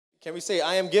Can we say,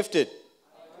 I am gifted?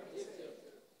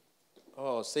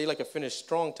 Oh, say like a Finnish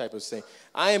strong type of saying.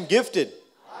 I am gifted.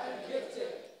 I am gifted.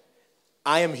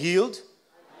 I am healed.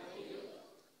 I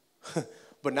am healed.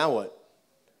 But now what?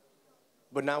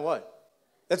 But now what?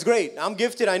 That's great. I'm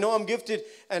gifted. I know I'm gifted.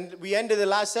 And we ended the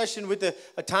last session with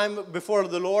a time before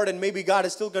the Lord, and maybe God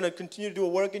is still going to continue to do a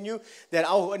work in you. That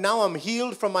now I'm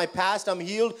healed from my past. I'm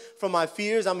healed from my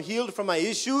fears. I'm healed from my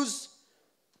issues.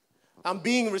 I'm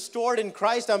being restored in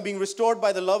Christ. I'm being restored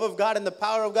by the love of God and the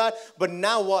power of God. But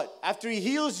now what? After He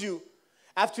heals you,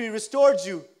 after He restores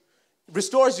you,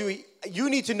 you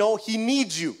need to know He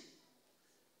needs you.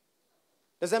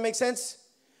 Does that make sense?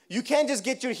 You can't just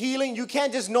get your healing. You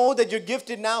can't just know that you're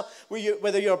gifted now.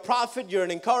 Whether you're a prophet, you're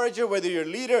an encourager, whether you're a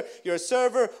leader, you're a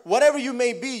server, whatever you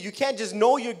may be, you can't just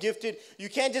know you're gifted. You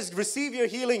can't just receive your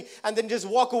healing and then just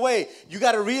walk away. You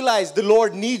got to realize the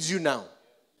Lord needs you now.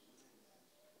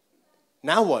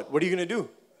 Now what? What are you going to do?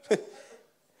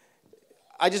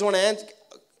 I just want to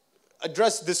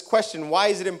address this question. Why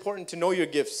is it important to know your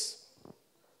gifts?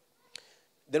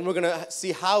 Then we're going to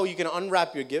see how you can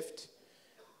unwrap your gift.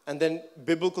 And then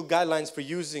biblical guidelines for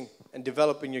using and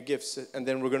developing your gifts. And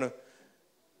then we're going to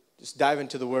just dive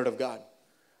into the Word of God.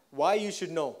 Why you should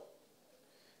know.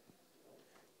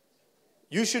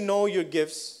 You should know your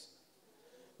gifts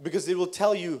because it will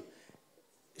tell you,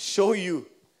 show you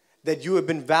that you have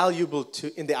been valuable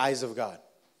in the eyes of God.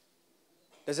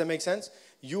 Does that make sense?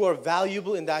 You are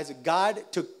valuable in the eyes of God.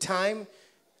 Took time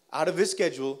out of His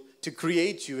schedule to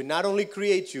create you. And not only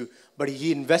create you, but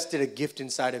He invested a gift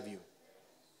inside of you.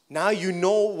 Now you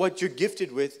know what you're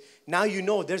gifted with. Now you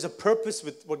know there's a purpose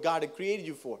with what God had created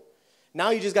you for.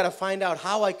 Now you just got to find out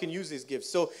how I can use these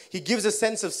gifts. So He gives a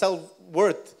sense of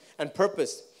self-worth and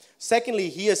purpose. Secondly,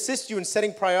 He assists you in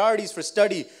setting priorities for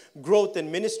study, growth,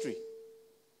 and ministry.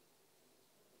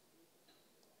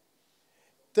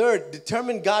 Third,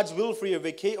 determine God's will for your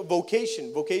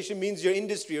vocation. Vocation means your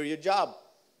industry or your job.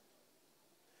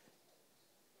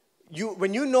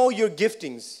 When you know your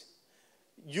giftings,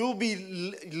 you'll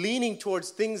be leaning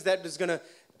towards things that is going to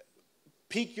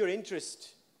pique your interest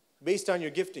based on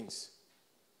your giftings.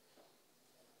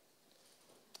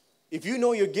 If you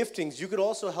know your giftings, you could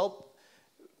also help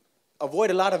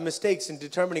avoid a lot of mistakes in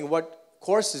determining what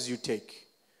courses you take,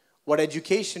 what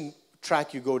education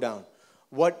track you go down,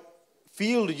 what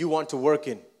field you want to work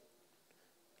in.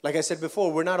 Like I said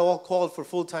before, we're not all called for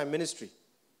full-time ministry.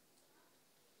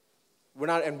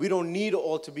 And we don't need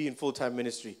all to be in full-time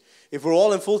ministry. If we're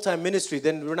all in full-time ministry,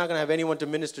 then we're not going to have anyone to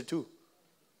minister to.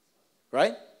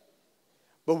 Right?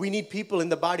 But we need people in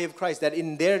the body of Christ that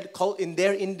in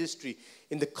their industry,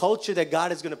 in the culture that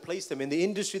God is going to place them, in the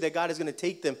industry that God is going to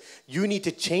take them, you need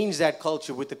to change that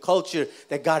culture with the culture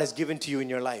that God has given to you in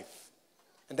your life.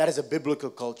 And that is a biblical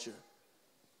culture.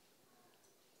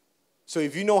 So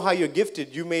if you know how you're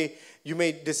gifted, you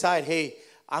may decide, hey,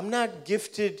 I'm not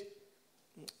gifted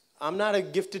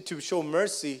to show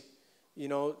mercy,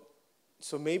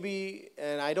 so maybe,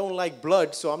 and I don't like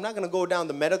blood, so I'm not going to go down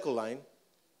the medical line,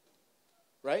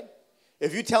 right?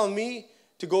 If you tell me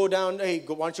to go down, hey,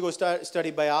 why don't you go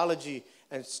study biology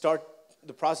and start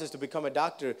the process to become a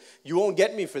doctor, you won't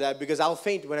get me for that because I'll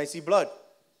faint when I see blood.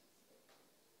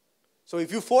 So if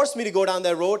you force me to go down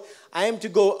that road, I am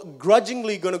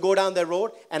grudgingly going to go down that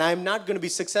road, and I'm not going to be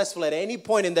successful at any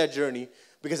point in that journey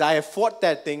because I have fought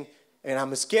that thing, and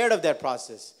I'm scared of that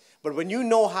process. But when you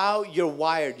know how you're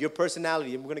wired, your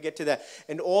personality, and we're going to get to that,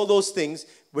 and all those things,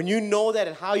 when you know that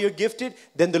and how you're gifted,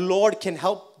 then the Lord can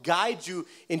help guide you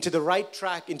into the right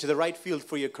track, into the right field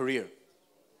for your career.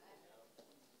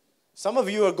 Some of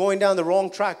you are going down the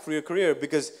wrong track for your career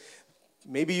because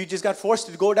maybe you just got forced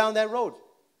to go down that road.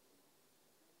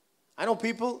 I know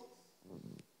people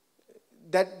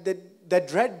that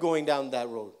dread going down that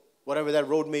road, whatever that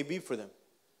road may be for them.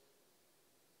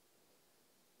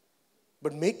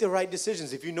 But make the right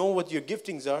decisions. If you know what your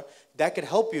giftings are, that could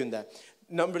help you in that.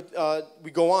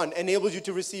 We go on. Enables you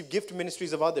to receive gift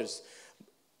ministries of others.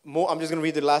 I'm just going to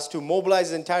read the last two. Mobilizes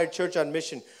the entire church on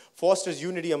mission. Fosters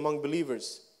unity among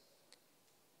believers.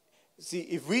 See,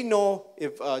 if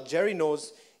Jerry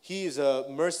knows he is a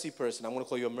mercy person, I'm going to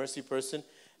call you a mercy person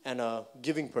and a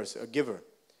giving person, a giver.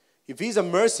 If he's a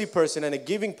mercy person and a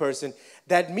giving person,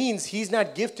 that means he's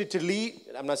not gifted to lead.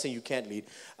 I'm not saying you can't lead.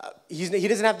 He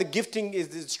doesn't have the gifting.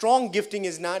 The strong gifting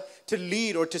is not to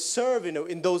lead or to serve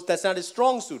in those. That's not his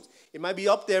strong suit. It might be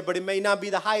up there, but it may not be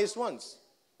the highest ones,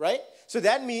 right? So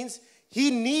that means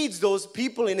he needs those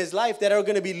people in his life that are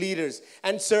going to be leaders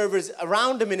and servers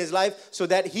around him in his life so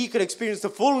that he could experience the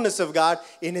fullness of God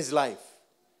in his life.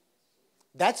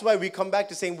 That's why we come back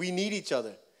to saying we need each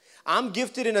other. I'm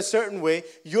gifted in a certain way,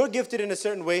 you're gifted in a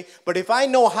certain way, but if I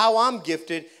know how I'm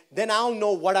gifted, then I'll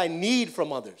know what I need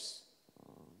from others.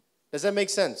 Does that make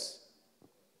sense?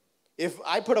 If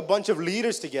I put a bunch of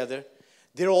leaders together,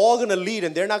 they're all going to lead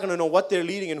and they're not going to know what they're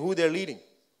leading and who they're leading.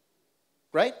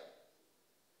 Right?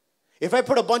 If I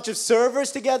put a bunch of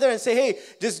servers together and say, hey,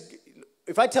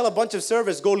 if I tell a bunch of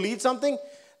servers, go lead something,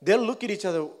 they'll look at each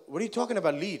other, what are you talking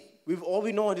about, lead? All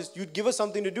we know is you give us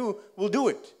something to do, we'll do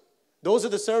it. Those are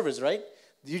the servers, right?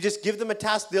 You just give them a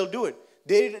task, they'll do it.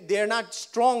 They're not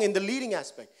strong in the leading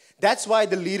aspect. That's why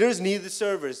the leaders need the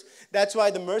servers. That's why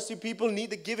the mercy people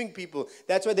need the giving people.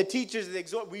 That's why the teachers, the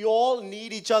exhort, we all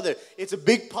need each other. It's a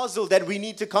big puzzle that we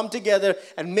need to come together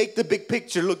and make the big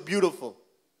picture look beautiful.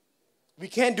 We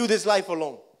can't do this life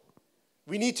alone.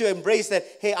 We need to embrace that,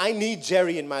 hey, I need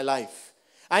Jerry in my life.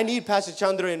 I need Pastor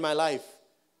Chandra in my life.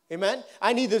 Amen?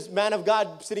 I need this man of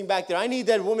God sitting back there. I need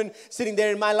that woman sitting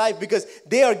there in my life because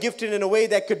they are gifted in a way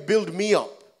that could build me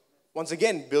up. Once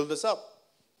again, build us up.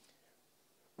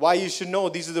 Why you should know.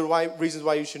 These are the reasons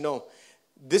why you should know.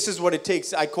 This is what it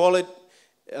takes. I call it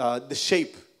the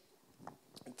shape.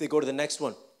 If they go to the next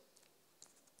one.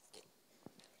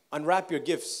 Unwrap your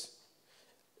gifts.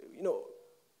 You know,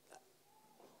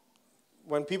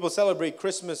 when people celebrate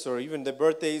Christmas or even their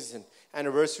birthdays and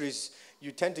anniversaries,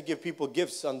 you tend to give people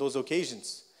gifts on those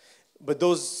occasions. But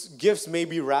those gifts may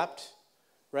be wrapped,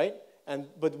 right?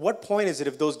 But what point is it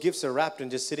if those gifts are wrapped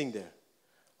and just sitting there?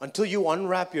 Until you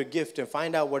unwrap your gift and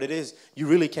find out what it is, you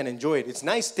really can enjoy it. It's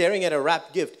nice staring at a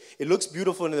wrapped gift. It looks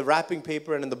beautiful in the wrapping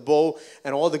paper and in the bow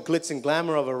and all the glitz and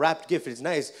glamour of a wrapped gift. It's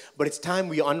nice, but it's time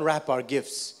we unwrap our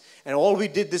gifts. And all we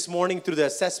did this morning through the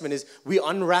assessment is we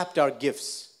unwrapped our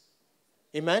gifts.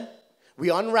 Amen? We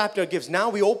unwrapped our gifts. Now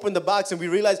we open the box and we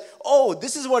realize, oh,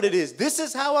 this is what it is. This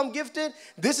is how I'm gifted.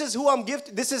 This is who I'm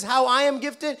gifted. This is how I am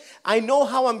gifted. I know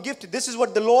how I'm gifted. This is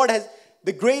what the Lord has.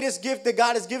 The greatest gift that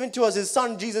God has given to us is His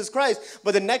Son, Jesus Christ.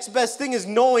 But the next best thing is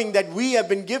knowing that we have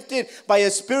been gifted by a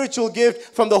spiritual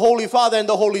gift from the Holy Father and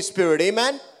the Holy Spirit.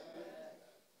 Amen?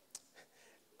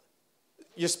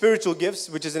 Your spiritual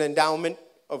gifts, which is an endowment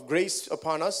of grace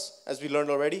upon us, as we learned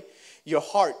already. Your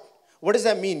heart. What does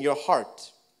that mean, your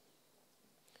heart?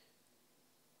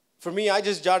 For me, I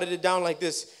just jotted it down like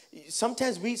this.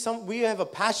 Sometimes we have a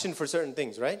passion for certain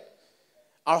things, right?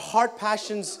 Our heart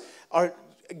passions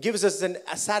gives us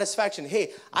a satisfaction.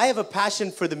 Hey, I have a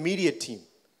passion for the media team.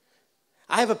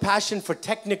 I have a passion for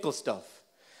technical stuff.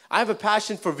 I have a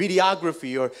passion for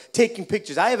videography or taking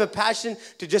pictures. I have a passion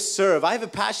to just serve. I have a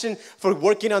passion for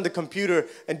working on the computer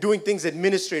and doing things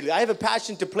administratively. I have a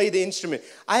passion to play the instrument.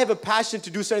 I have a passion to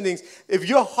do certain things. If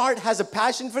your heart has a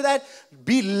passion for that,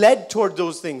 be led toward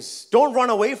those things. Don't run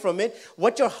away from it.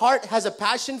 What your heart has a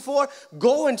passion for,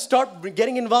 go and start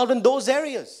getting involved in those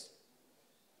areas.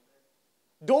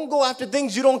 Don't go after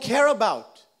things you don't care about.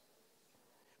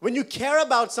 When you care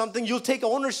about something, you'll take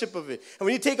ownership of it. And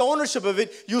when you take ownership of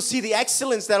it, you'll see the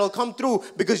excellence that'll come through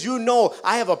because you know,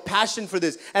 I have a passion for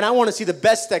this and I want to see the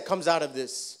best that comes out of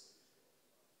this.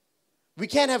 We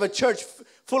can't have a church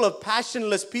full of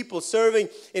passionless people serving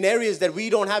in areas that we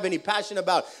don't have any passion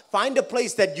about. Find a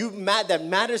place that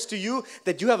matters to you,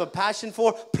 that you have a passion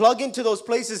for. Plug into those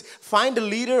places. Find a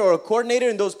leader or a coordinator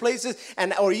in those places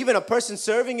or even a person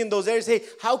serving in those areas. Hey,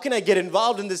 how can I get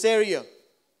involved in this area?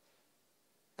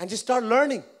 And just start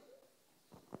learning.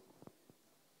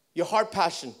 Your heart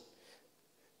passion.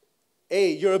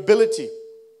 Your ability.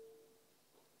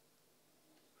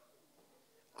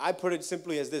 I put it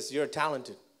simply as this. You're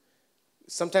talented.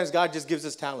 Sometimes God just gives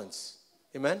us talents.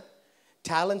 Amen?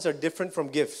 Talents are different from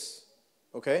gifts.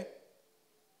 Okay?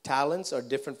 Talents are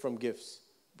different from gifts.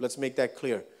 Let's make that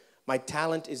clear. My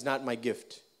talent is not my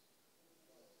gift.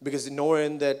 Because nowhere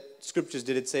in that scriptures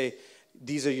did it say,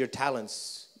 these are your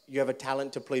talents. You have a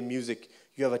talent to play music.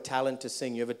 You have a talent to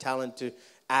sing. You have a talent to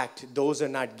act. Those are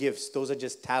not gifts. Those are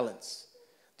just talents.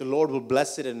 The Lord will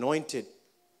bless it, anoint it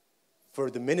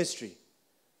for the ministry.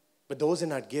 But those are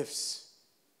not gifts.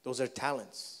 Those are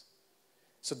talents.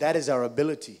 So that is our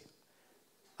ability.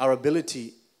 Our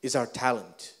ability is our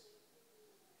talent.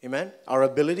 Amen? Our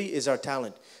ability is our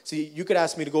talent. See, you could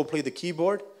ask me to go play the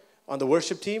keyboard on the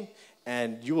worship team,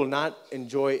 and you will not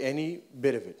enjoy any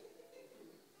bit of it.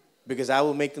 Because I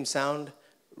will make them sound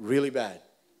really bad.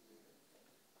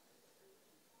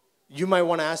 You might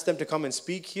want to ask them to come and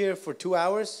speak here for 2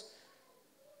 hours,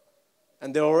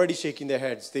 and they're already shaking their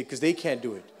heads because they can't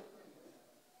do it.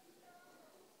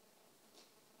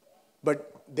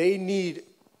 But they need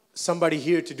somebody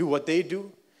here to do what they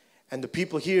do, and the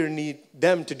people here need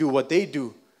them to do what they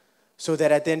do, so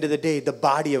that at the end of the day, the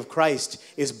body of Christ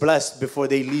is blessed before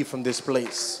they leave from this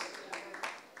place.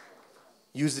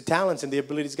 Use the talents and the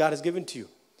abilities God has given to you.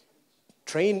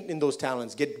 Train in those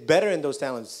talents. Get better in those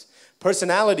talents.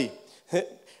 Personality.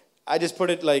 I just put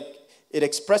it like it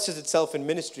expresses itself in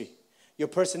ministry. Your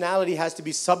personality has to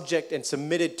be subject and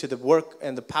submitted to the work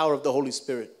and the power of the Holy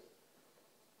Spirit.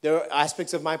 There are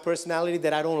aspects of my personality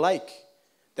that I don't like,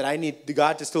 that I need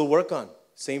God to still work on.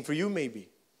 Same for you maybe.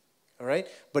 All right?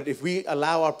 But if we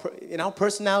allow our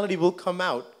personality will come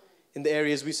out in the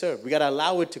areas we serve. We got to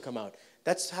allow it to come out.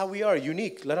 That's how we are,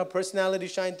 unique. Let our personality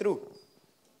shine through.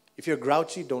 If you're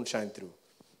grouchy, don't shine through.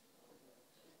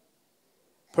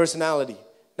 Personality.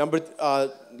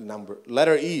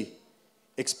 Letter E,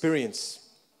 experience.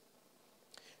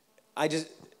 I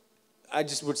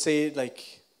just would say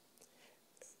like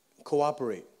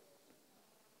cooperate.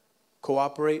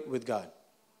 Cooperate with God.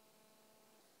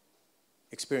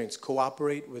 Experience.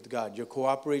 Cooperate with God. Your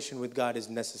cooperation with God is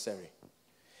necessary.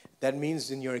 That means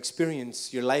in your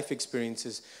experience, your life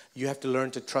experiences, you have to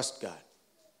learn to trust God.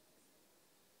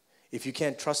 If you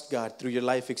can't trust God through your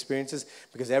life experiences,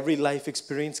 because every life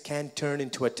experience can turn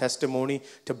into a testimony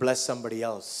to bless somebody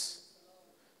else.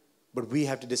 But we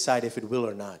have to decide if it will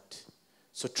or not.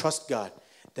 So trust God.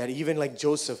 That even like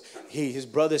Joseph, his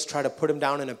brothers try to put him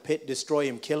down in a pit, destroy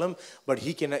him, kill him. But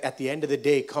he can, at the end of the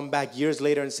day, come back years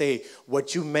later and say,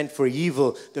 what you meant for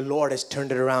evil, the Lord has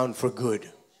turned it around for good.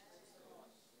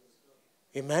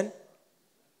 Amen?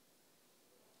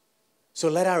 So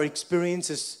let our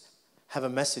experiences have a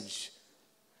message.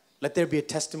 Let there be a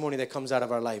testimony that comes out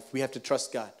of our life. We have to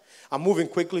trust God. I'm moving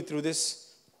quickly through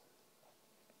this.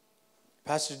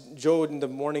 Pastor Joe in the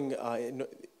morning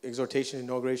exhortation,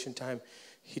 inauguration time,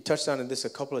 he touched on this a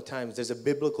couple of times. There's a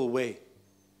biblical way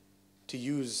to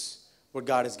use what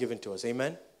God has given to us.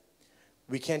 Amen?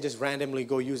 We can't just randomly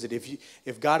go use it.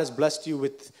 If God has blessed you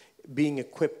with being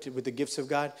equipped with the gifts of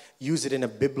God, use it in a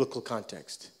biblical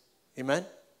context. Amen?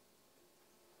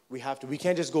 We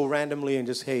can't just go randomly and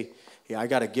just, hey, I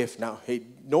got a gift now. Hey,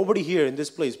 nobody here in this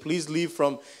place, please leave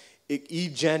from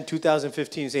E-Gen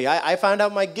 2015 and say, I found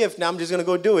out my gift, now I'm just going to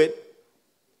go do it.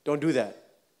 Don't do that.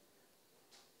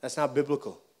 That's not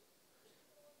biblical.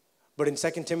 But in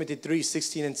 2 Timothy 3,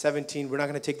 16 and 17, we're not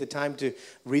going to take the time to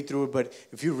read through it, but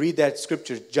if you read that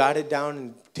scripture, jot it down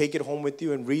and take it home with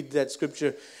you and read that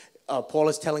scripture. Paul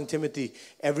is telling Timothy,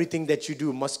 everything that you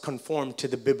do must conform to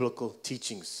the biblical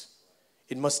teachings.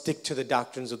 It must stick to the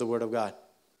doctrines of the Word of God.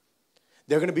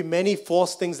 There are going to be many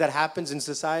false things that happens in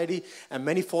society and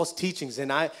many false teachings.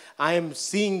 And I am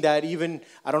seeing that even,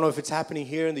 I don't know if it's happening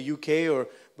here in the UK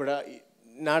but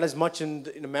not as much in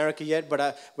America yet.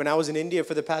 But when I was in India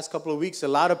for the past couple of weeks, a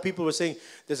lot of people were saying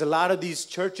there's a lot of these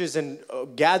churches and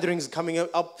gatherings coming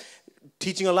up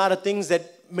teaching a lot of things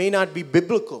that may not be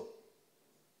biblical.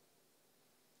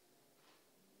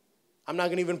 I'm not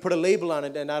going to even put a label on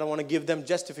it, and I don't want to give them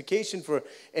justification for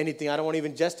anything. I don't want to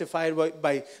even justify it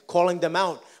by calling them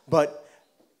out. But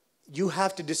you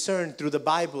have to discern through the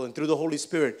Bible and through the Holy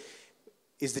Spirit,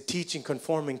 is the teaching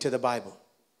conforming to the Bible?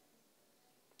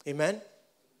 Amen?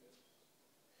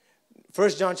 1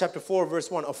 John chapter 4, verse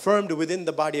 1, affirmed within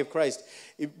the body of Christ.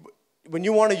 When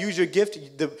you want to use your gift,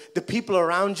 the people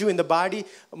around you in the body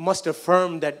must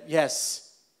affirm that,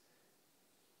 yes.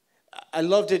 I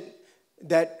loved it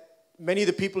that many of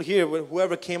the people here,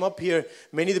 whoever came up here,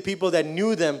 many of the people that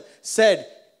knew them said,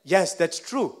 yes, that's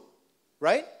true,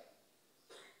 right?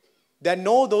 That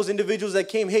know those individuals that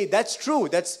came, hey, that's true.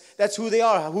 That's who they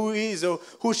are, who he is or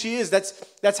who she is.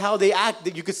 That's how they act.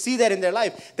 That you could see that in their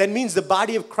life. That means the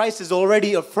body of Christ is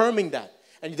already affirming that.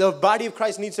 And the body of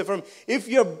Christ needs to affirm. If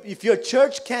your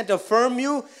church can't affirm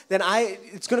you, then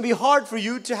it's going to be hard for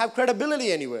you to have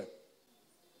credibility anywhere.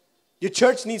 Your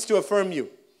church needs to affirm you.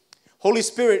 Holy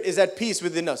Spirit is at peace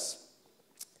within us.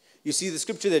 You see the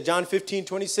scripture there, John 15,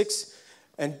 26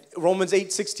 and Romans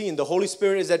 8, 16. The Holy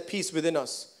Spirit is at peace within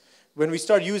us. When we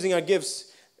start using our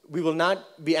gifts, we will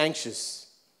not be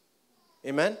anxious.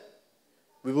 Amen?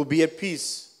 We will be at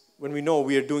peace when we know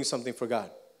we are doing something for God.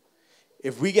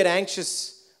 If we get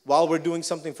anxious while we're doing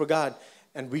something for God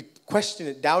and we question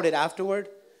it, doubt it afterward,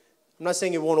 I'm not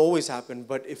saying it won't always happen,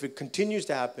 but if it continues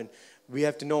to happen, we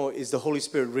have to know, is the Holy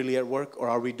Spirit really at work, or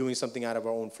are we doing something out of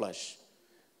our own flesh?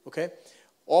 Okay?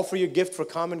 Offer your gift for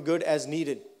common good as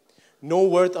needed. No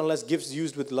worth unless gifts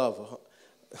used with love.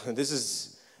 This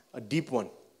is a deep one.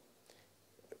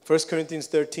 1 Corinthians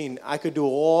 13, I could do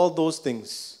all those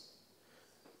things,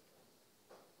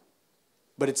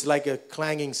 but it's like a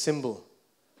clanging cymbal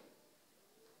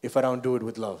if I don't do it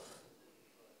with love.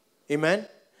 Amen?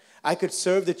 I could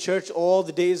serve the church all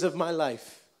the days of my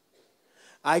life.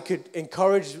 I could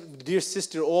encourage dear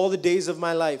sister all the days of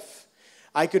my life.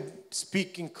 I could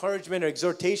speak encouragement or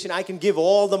exhortation. I can give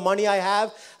all the money I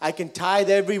have. I can tithe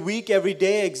every week, every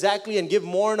day exactly, and give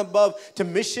more and above to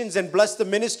missions and bless the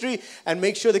ministry and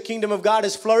make sure the kingdom of God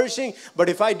is flourishing. But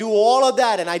if I do all of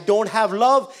that and I don't have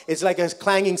love, it's like a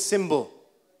clanging cymbal.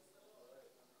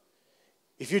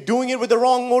 If you're doing it with the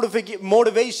wrong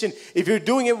motivation, if you're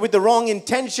doing it with the wrong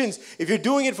intentions, if you're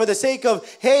doing it for the sake of,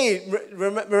 hey,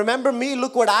 remember me,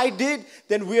 look what I did,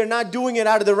 then we are not doing it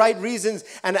out of the right reasons.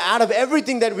 And out of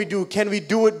everything that we do, can we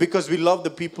do it because we love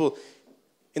the people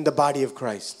in the body of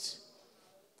Christ?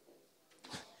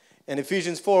 And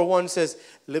Ephesians 4:1 says,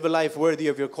 live a life worthy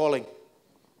of your calling.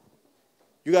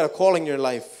 You got a calling in your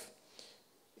life.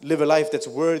 Live a life that's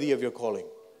worthy of your calling.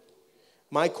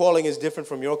 My calling is different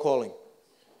from your calling.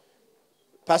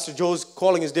 Pastor Joe's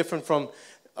calling is different from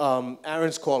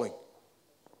Aaron's calling.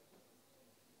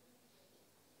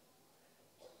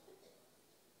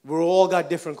 We're all got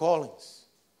different callings.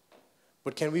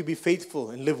 But can we be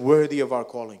faithful and live worthy of our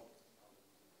calling?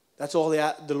 That's all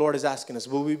the Lord is asking us.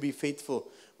 Will we be faithful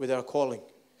with our calling?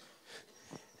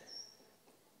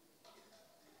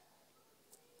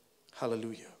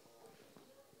 Hallelujah.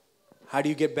 How do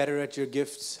you get better at your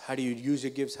gifts? How do you use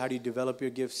your gifts? How do you develop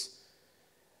your gifts?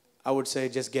 I would say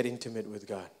just get intimate with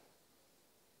God.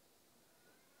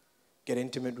 Get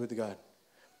intimate with God.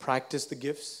 Practice the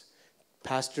gifts.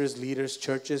 Pastors, leaders,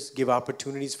 churches give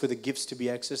opportunities for the gifts to be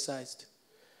exercised.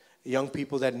 Young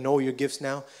people that know your gifts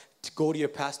now, to go to your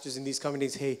pastors in these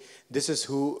communities, hey, this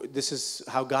is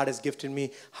how God has gifted me.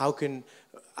 How can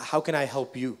I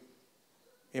help you?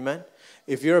 Amen?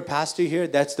 If you're a pastor here,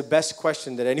 that's the best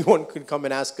question that anyone could come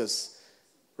and ask us.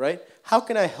 Right? How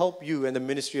can I help you in the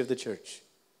ministry of the church?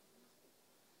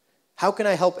 How can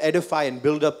I help edify and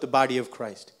build up the body of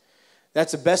Christ?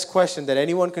 That's the best question that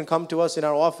anyone can come to us in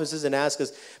our offices and ask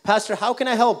us, Pastor, how can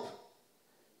I help?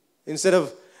 Instead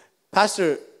of,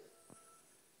 Pastor,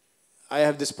 I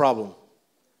have this problem.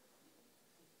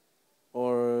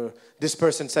 Or this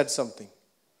person said something.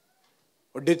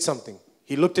 Or did something.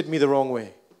 He looked at me the wrong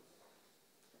way.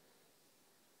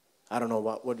 I don't know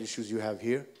what issues you have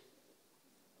here.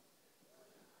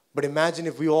 But imagine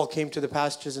if we all came to the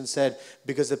pastors and said,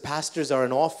 because the pastors are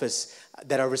an office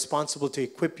that are responsible to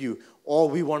equip you, all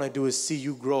we want to do is see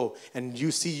you grow and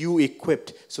see you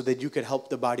equipped so that you can help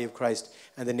the body of Christ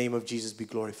and the name of Jesus be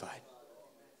glorified.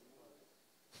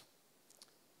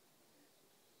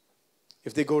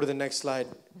 If they go to the next slide.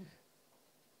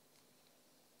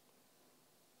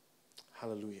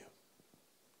 Hallelujah.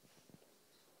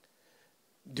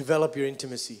 Develop your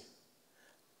intimacy.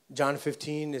 John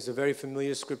 15 is a very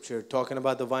familiar scripture talking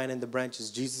about the vine and the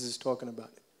branches. Jesus is talking about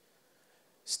it.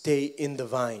 Stay in the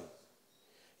vine.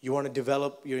 You want to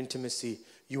develop your intimacy.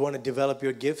 You want to develop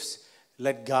your gifts.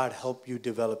 Let God help you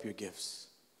develop your gifts.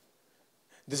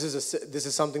 This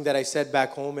is something that I said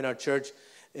back home in our church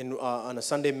on a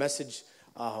Sunday message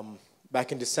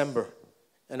back in December.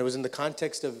 And it was in the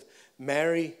context of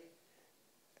Mary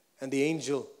and the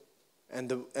angel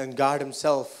and God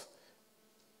himself.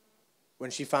 When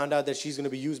she found out that she's going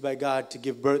to be used by God to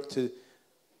give birth to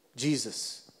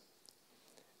Jesus.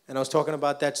 And I was talking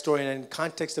about that story, and in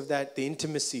context of that, the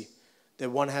intimacy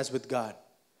that one has with God.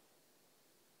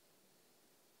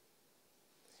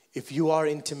 If you are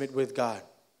intimate with God,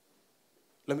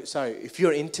 if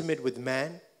you're intimate with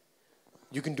man,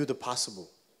 you can do the possible.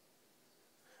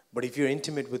 But if you're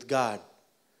intimate with God,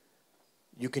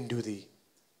 you can do the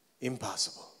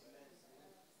impossible.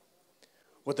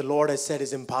 What the Lord has said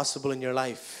is impossible in your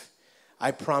life. I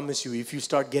promise you, if you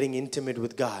start getting intimate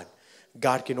with God,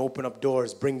 God can open up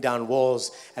doors, bring down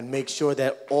walls, and make sure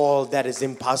that all that is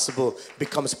impossible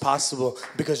becomes possible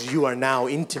because you are now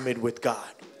intimate with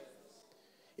God.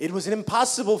 It was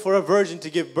impossible for a virgin to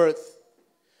give birth,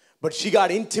 but she got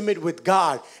intimate with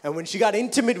God. And when she got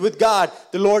intimate with God,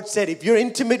 the Lord said, if you're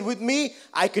intimate with me,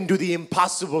 I can do the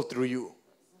impossible through you.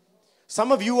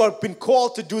 Some of you have been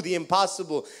called to do the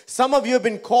impossible. Some of you have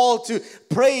been called to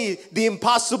pray the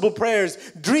impossible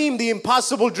prayers, dream the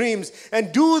impossible dreams,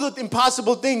 and do the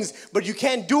impossible things. But you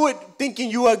can't do it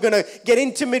thinking you are going to get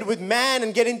intimate with man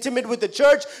and get intimate with the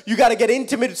church. You got to get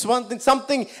intimate with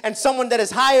something and someone that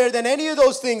is higher than any of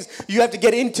those things. You have to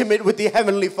get intimate with the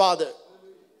Heavenly Father.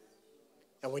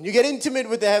 And when you get intimate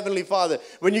with the Heavenly Father,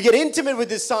 when you get intimate with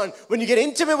His Son, when you get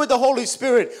intimate with the Holy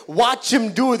Spirit, watch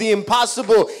Him do the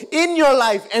impossible in your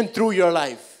life and through your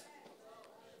life.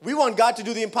 We want God to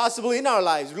do the impossible in our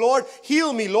lives. Lord,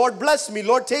 heal me. Lord, bless me.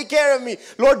 Lord, take care of me.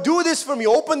 Lord, do this for me.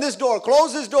 Open this door.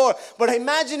 Close this door. But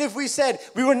imagine if we said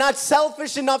we were not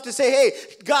selfish enough to say, hey,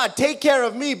 God, take care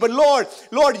of me. But Lord,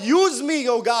 use me,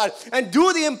 oh God, and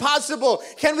do the impossible.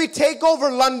 Can we take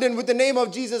over London with the name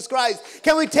of Jesus Christ?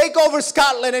 Can we take over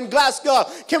Scotland and Glasgow?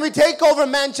 Can we take over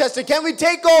Manchester? Can we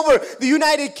take over the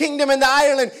United Kingdom and the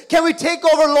Ireland? Can we take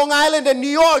over Long Island and New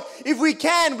York? If we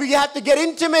can, we have to get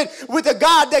intimate with a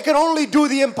God that can only do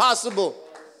the impossible.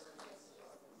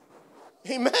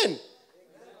 Amen.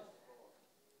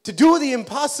 To do the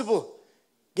impossible,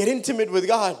 get intimate with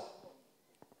God.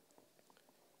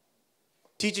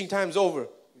 Teaching time's over.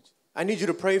 I need you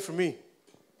to pray for me.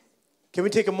 Can we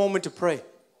take a moment to pray?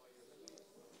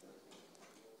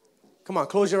 Come on,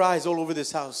 close your eyes all over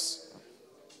this house.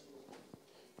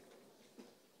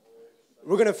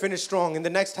 We're going to finish strong. In the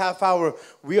next half hour,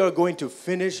 we are going to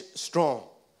finish strong.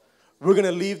 We're going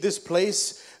to leave this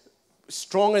place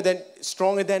stronger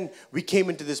than we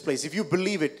came into this place. If you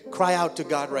believe it, cry out to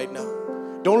God right now.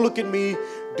 Don't look at me.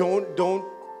 Don't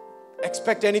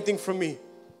expect anything from me.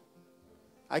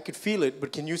 I could feel it,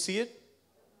 but can you see it?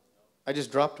 I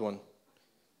just dropped one.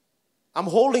 I'm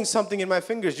holding something in my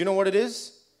fingers. You know what it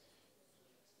is?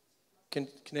 Can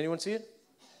anyone see it?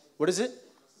 What is it?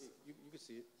 You can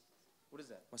see it. What is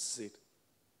that? Mustard seed.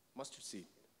 Mustard seed.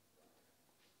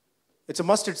 It's a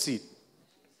mustard seed.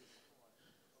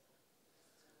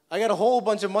 I got a whole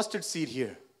bunch of mustard seed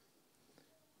here.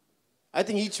 I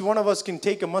think each one of us can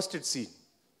take a mustard seed.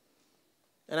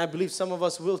 And I believe some of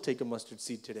us will take a mustard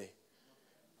seed today.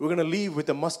 We're going to leave with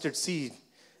a mustard seed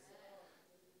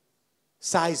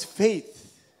size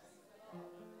faith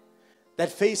that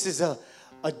faces a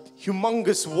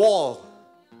humongous wall.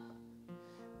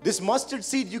 This mustard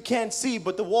seed you can't see,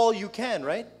 but the wall you can,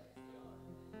 right?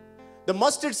 The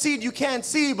mustard seed you can't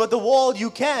see, but the wall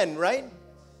you can, right?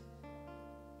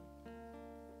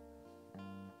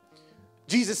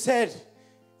 Jesus said,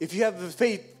 if you have the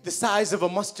faith the size of a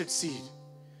mustard seed,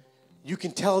 you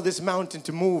can tell this mountain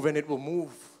to move and it will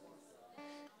move.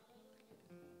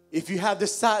 If you have the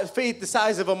faith the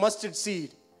size of a mustard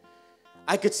seed,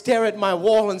 I could stare at my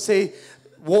wall and say,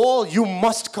 wall, you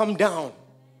must come down.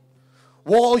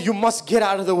 Wall, you must get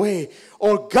out of the way.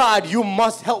 Or God, you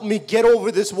must help me get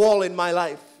over this wall in my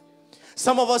life.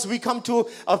 Some of us, we come to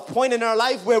a point in our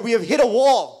life where we have hit a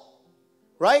wall.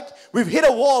 Right? We've hit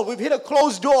a wall. We've hit a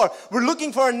closed door. We're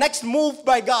looking for a next move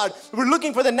by God. We're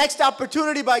looking for the next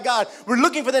opportunity by God. We're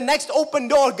looking for the next open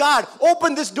door. God,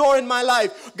 open this door in my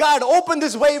life. God, open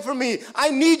this way for me.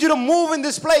 I need you to move in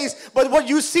this place. But what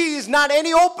you see is not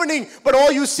any opening, but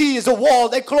all you see is a wall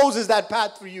that closes that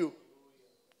path for you.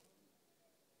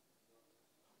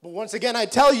 But once again, I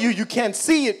tell you, you can't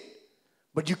see it,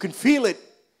 but you can feel it.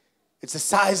 It's the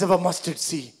size of a mustard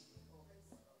seed.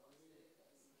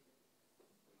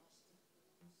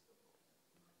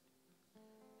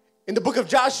 In the book of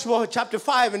Joshua, chapter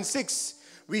 5 and 6,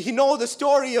 we know the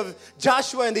story of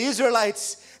Joshua and the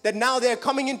Israelites, that now they're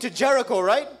coming into Jericho,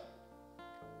 right?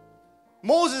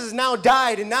 Moses has now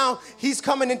died, and now he's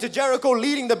coming into Jericho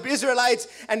leading the Israelites,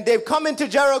 and they've come into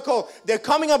Jericho. They're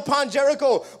coming upon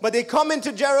Jericho, but they come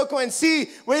into Jericho and see,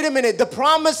 wait a minute, the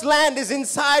promised land is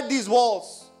inside these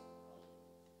walls.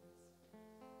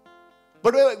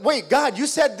 But wait, God, you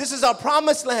said this is our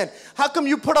promised land. How come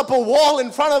you put up a wall in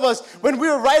front of us when we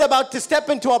were right about to step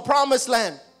into our promised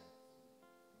land?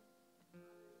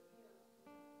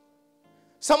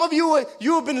 Some of you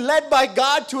have been led by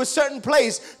God to a certain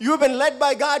place. You have been led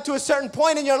by God to a certain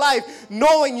point in your life,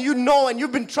 knowing you know, and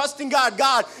you've been trusting God.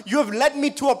 God, you have led me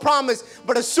to a promise.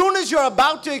 But as soon as you're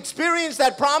about to experience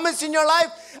that promise in your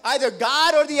life, either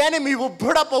God or the enemy will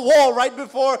put up a wall right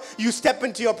before you step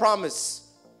into your promise.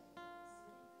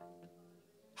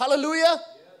 Hallelujah.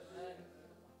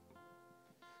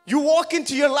 You walk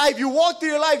into your life, you walk through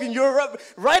your life, and you're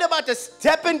right about to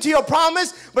step into your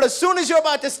promise, but as soon as you're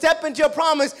about to step into your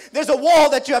promise, there's a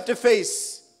wall that you have to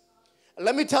face.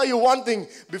 Let me tell you one thing,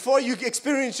 before you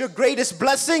experience your greatest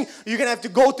blessing, you're going to have to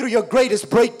go through your greatest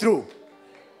breakthrough.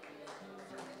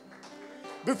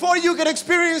 Before you can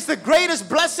experience the greatest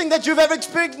blessing that you've ever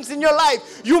experienced in your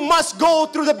life, you must go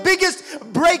through the biggest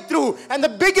breakthrough and the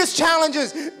biggest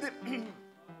challenges.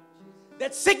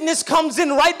 That sickness comes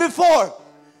in right before.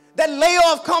 That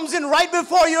layoff comes in right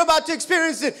before you're about to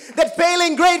experience it. That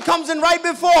failing grade comes in right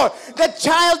before. That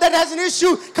child that has an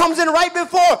issue comes in right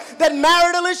before. That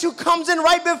marital issue comes in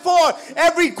right before.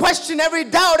 Every question, every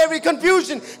doubt, every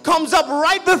confusion comes up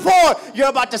right before you're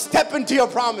about to step into your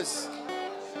promise.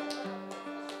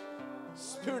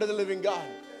 Spirit of the living God.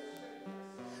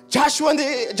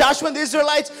 Joshua and the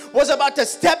Israelites was about to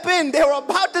step in. They were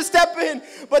about to step in.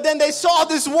 But then they saw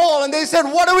this wall and they said,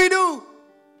 what do we do?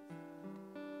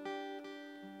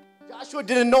 Joshua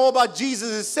didn't know about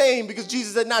Jesus' saying because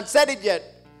Jesus had not said it yet.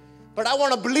 But I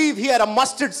want to believe he had a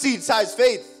mustard seed sized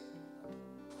faith.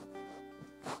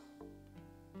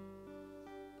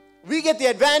 We get the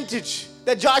advantage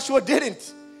that Joshua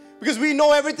didn't because we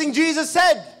know everything Jesus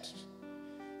said.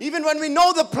 Even when we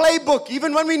know the playbook,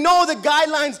 even when we know the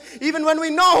guidelines, even when we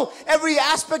know every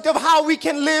aspect of how we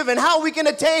can live and how we can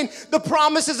attain the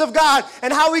promises of God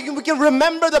and how we can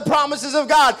remember the promises of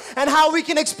God and how we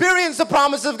can experience the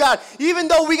promises of God. Even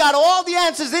though we got all the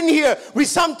answers in here, we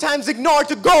sometimes ignore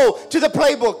to go to the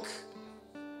playbook.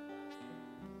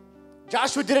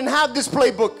 Joshua didn't have this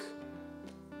playbook.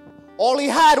 All he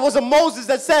had was a Moses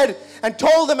that said and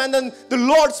told them, and then the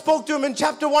Lord spoke to him in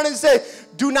chapter 1 and said,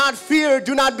 do not fear,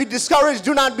 do not be discouraged,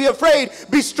 do not be afraid,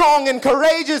 be strong and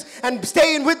courageous and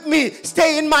stay in with me,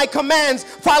 stay in my commands,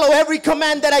 follow every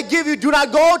command that I give you, do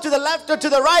not go to the left or to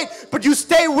the right, but you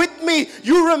stay with me,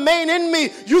 you remain in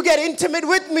me, you get intimate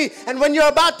with me, and when you're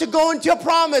about to go into your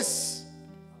promise,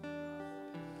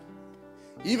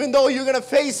 even though you're going to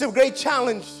face a great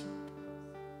challenge,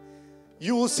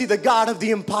 you will see the God of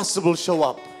the impossible show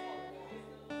up.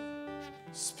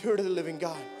 Spirit of the living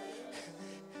God.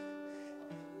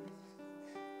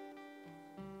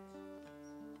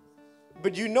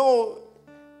 But you know,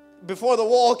 before the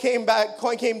wall came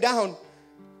down,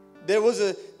 there was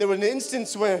an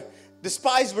instance where the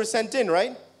spies were sent in,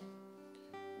 right?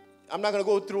 I'm not going to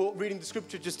go through reading the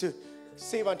scripture just to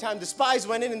save on time. The spies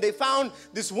went in and they found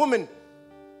this woman.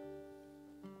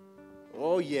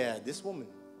 Oh yeah, this woman.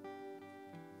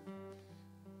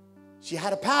 She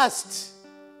had a past.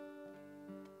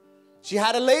 She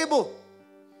had a label.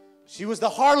 She was the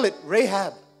harlot,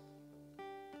 Rahab.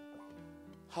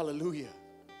 Hallelujah.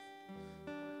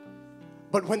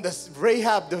 But when the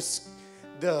Rahab,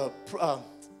 the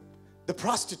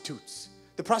prostitute,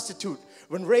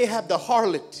 when Rahab the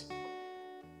harlot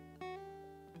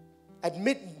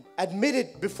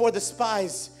admitted before the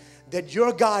spies that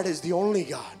your God is the only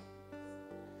God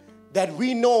that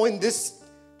we know in this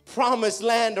promised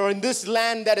land or in this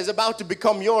land that is about to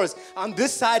become yours. On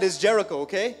this side is Jericho,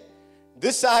 okay?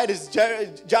 This side is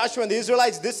Joshua and the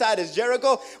Israelites. This side is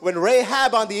Jericho. When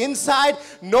Rahab on the inside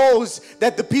knows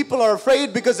that the people are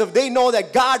afraid because they know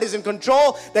that God is in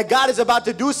control, that God is about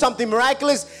to do something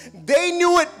miraculous. They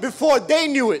knew it before they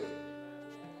knew it.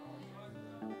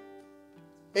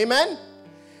 Amen?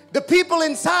 The people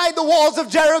inside the walls of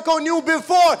Jericho knew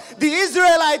before the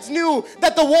Israelites knew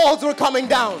that the walls were coming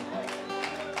down.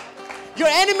 Your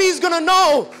enemy is going to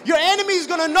know. Your enemy is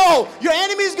going to know. Your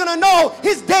enemy is going to know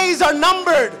his days are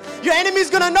numbered. Your enemy is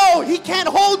going to know he can't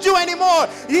hold you anymore.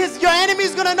 Your enemy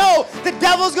is going to know. The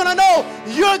devil's going to know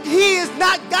he has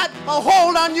not got a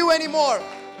hold on you anymore.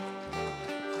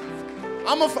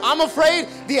 I'm afraid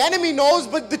the enemy knows,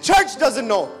 but the church doesn't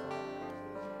know.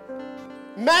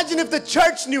 Imagine if the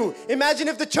church knew. Imagine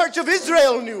if the church of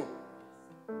Israel knew.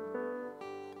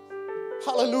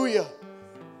 Hallelujah.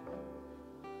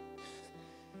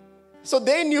 So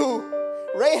they knew,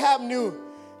 Rahab knew,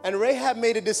 and Rahab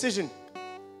made a decision.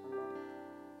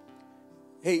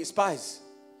 Hey, spies,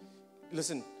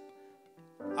 listen,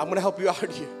 I'm going to help you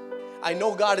out here. I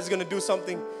know God is going to do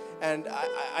something, and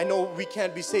I know we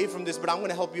can't be saved from this, but I'm going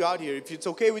to help you out here. If it's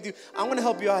okay with you, I'm going to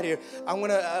help you out here. I'm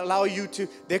going to allow you to,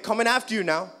 they're coming after you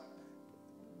now.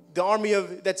 The army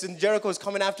that's in Jericho is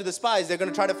coming after the spies. They're going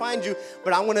to try to find you,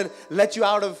 but I'm going to let you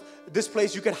out of this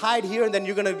place. You can hide here, and then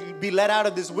you're going to be let out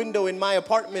of this window in my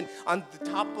apartment on the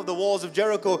top of the walls of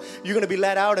Jericho. You're going to be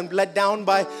let out and let down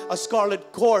by a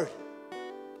scarlet cord.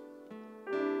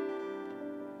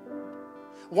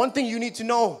 One thing you need to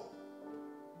know,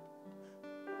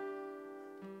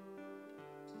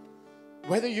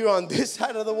 whether you're on this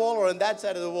side of the wall or on that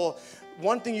side of the wall,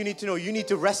 one thing you need to know, you need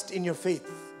to rest in your faith.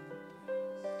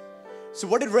 So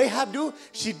what did Rahab do?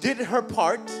 She did her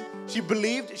part. She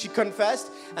believed, she confessed,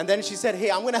 and then she said,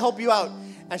 hey, I'm going to help you out.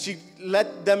 And she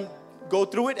let them go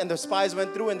through it, and the spies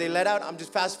went through and they let out. I'm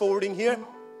just fast forwarding here.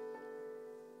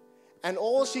 And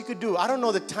all she could do, I don't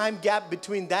know the time gap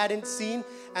between that scene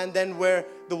and then where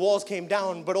the walls came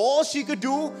down, but all she could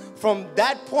do from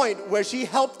that point where she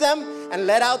helped them and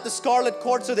let out the scarlet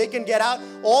cord so they can get out,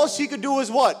 all she could do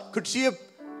was what? Could she have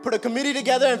put a committee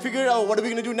together and figured out what are we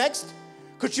going to do next?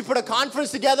 Could she put a conference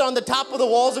together on the top of the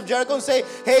walls of Jericho and say,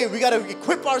 hey, we got to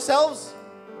equip ourselves?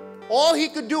 All she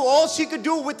could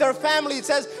do with her family, it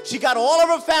says she got all of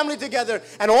her family together,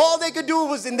 and all they could do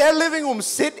was in their living room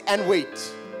sit and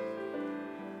wait.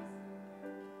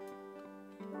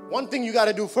 One thing you got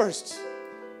to do first,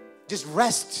 just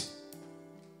rest.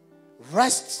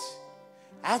 Rest.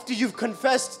 After you've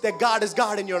confessed that God is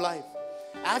God in your life.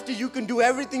 After you can do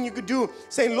everything you could do,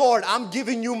 saying, Lord, I'm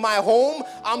giving you my home.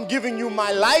 I'm giving you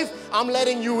my life. I'm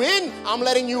letting you in. I'm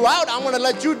letting you out. I'm going to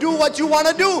let you do what you want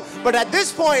to do. But at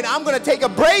this point, I'm going to take a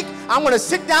break. I'm going to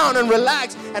sit down and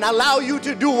relax and allow you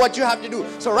to do what you have to do.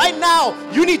 So right now,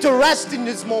 you need to rest in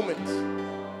this moment.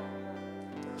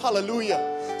 Hallelujah.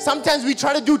 Sometimes we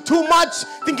try to do too much,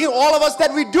 thinking all of us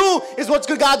that we do is what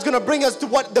God's going to bring us to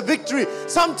the victory.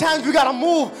 Sometimes we got to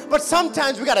move, but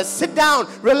sometimes we got to sit down,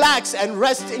 relax, and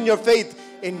rest in your faith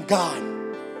in God.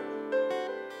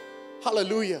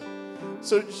 Hallelujah.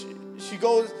 So she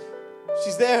goes,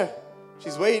 she's there,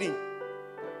 she's waiting.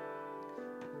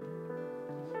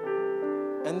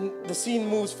 And the scene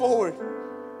moves forward.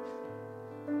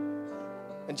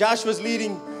 And Joshua's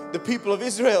leading the people of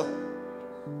Israel.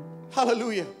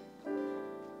 Hallelujah.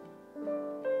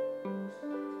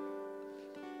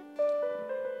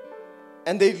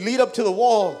 And they lead up to the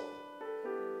wall.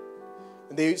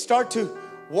 And they start to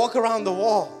walk around the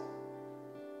wall.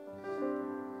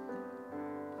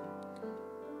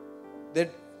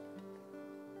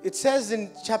 It says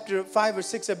in chapter 5 or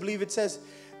 6, I believe it says,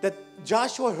 that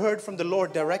Joshua heard from the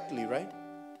Lord directly, right?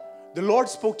 The Lord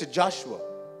spoke to Joshua,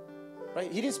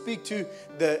 right? He didn't speak to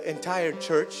the entire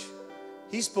church.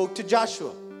 He spoke to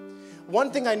Joshua.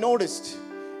 One thing I noticed,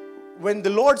 when the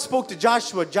Lord spoke to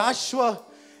Joshua, Joshua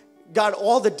got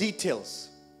all the details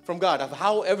from God of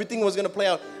how everything was going to play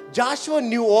out. Joshua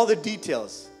knew all the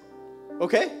details.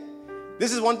 Okay?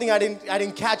 This is one thing I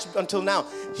didn't catch until now.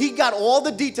 He got all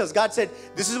the details. God said,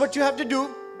 this is what you have to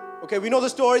do. Okay, we know the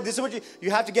story. This is what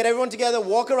you have to get everyone together,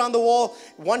 walk around the wall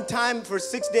one time for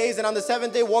 6 days, and on the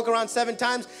 7th day, walk around 7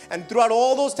 times. And throughout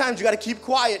all those times, you got to keep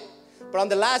quiet. But on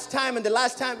the last time and the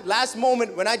last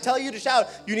moment, when I tell you to shout,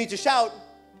 you need to shout.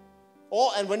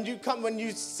 Oh, and when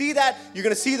you see that, you're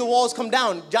going to see the walls come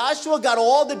down. Joshua got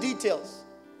all the details.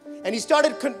 And he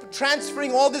started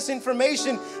transferring all this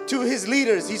information to his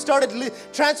leaders. He started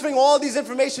transferring all these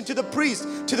information to the priests,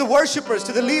 to the worshipers,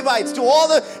 to the Levites, to all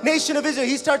the nation of Israel.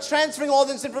 He starts transferring all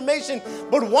this information.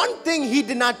 But one thing he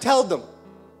did not tell them.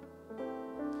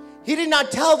 He did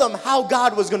not tell them how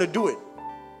God was going to do it.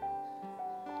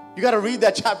 You got to read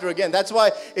that chapter again. That's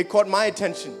why it caught my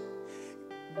attention.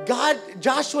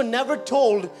 Joshua never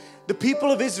told the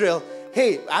people of Israel,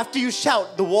 hey, after you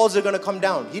shout, the walls are going to come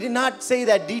down. He did not say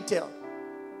that detail.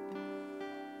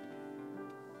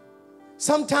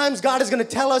 Sometimes God is going to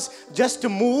tell us just to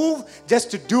move,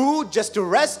 just to do, just to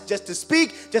rest, just to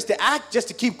speak, just to act, just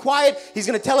to keep quiet. He's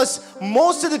going to tell us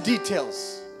most of the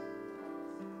details.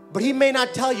 But He may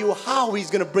not tell you how He's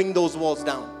going to bring those walls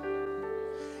down.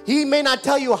 He may not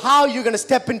tell you how you're going to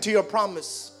step into your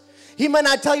promise. He may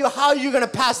not tell you how you're going to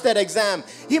pass that exam.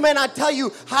 He may not tell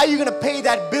you how you're going to pay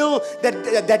that bill,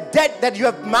 that debt that you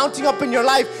have mounting up in your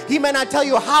life. He may not tell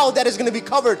you how that is going to be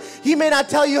covered. He may not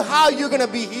tell you how you're going to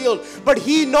be healed. But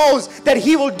He knows that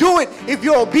He will do it if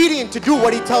you're obedient to do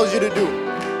what He tells you to do.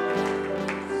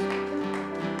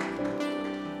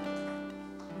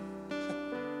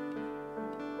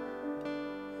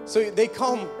 So they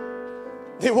come,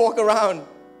 they walk around.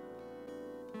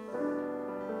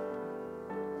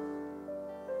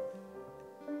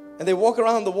 And they walk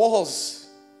around the walls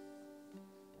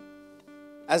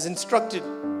as instructed.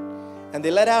 And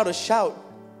they let out a shout.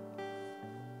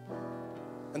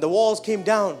 And the walls came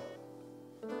down.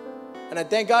 And I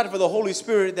thank God for the Holy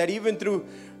Spirit that even through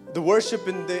the worship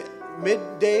in the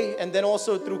midday, and then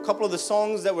also through a couple of the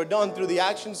songs that were done, through the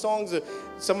action songs,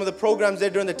 some of the programs there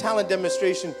during the talent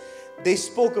demonstration, they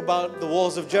spoke about the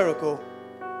walls of Jericho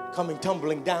coming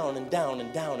tumbling down and down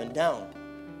and down and down.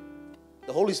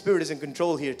 The Holy Spirit is in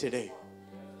control here today.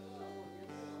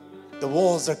 The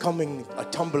walls are coming, are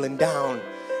tumbling down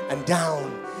and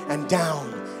down and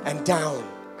down and down.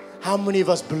 How many of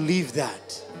us believe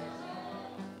that?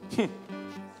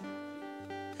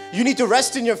 You need to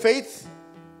rest in your faith.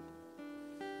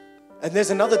 And there's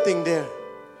another thing there.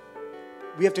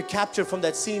 We have to capture from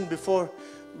that scene before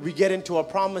we get into our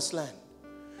promised land.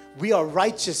 We are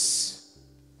righteous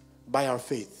by our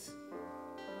faith.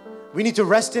 We need to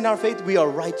rest in our faith. We are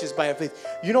righteous by our faith.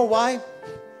 You know why?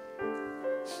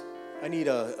 I need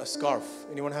a scarf.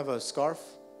 Anyone have a scarf?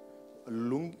 A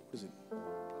lungi? What is it?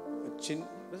 A chin?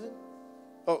 What is it?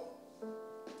 Oh,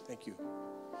 thank you.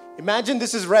 Imagine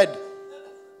this is red.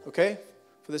 Okay?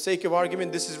 For the sake of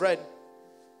argument, this is red.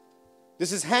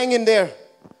 This is hanging there.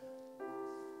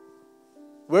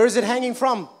 Where is it hanging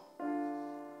from?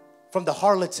 From the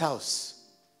harlot's house.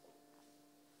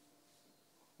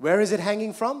 Where is it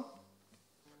hanging from?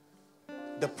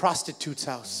 The prostitute's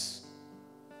house.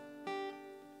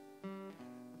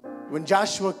 When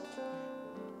Joshua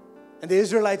and the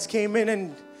Israelites came in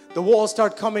and the walls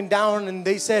start coming down, and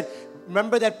they said,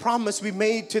 remember that promise we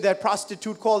made to that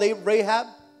prostitute called Rahab?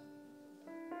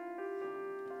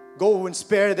 Go and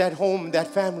spare that home, that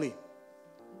family.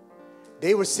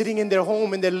 They were sitting in their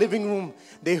home, in their living room.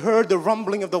 They heard the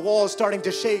rumbling of the walls starting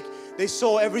to shake. They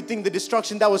saw everything, the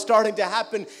destruction that was starting to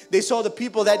happen. They saw the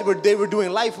people that they were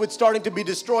doing life with starting to be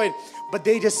destroyed. But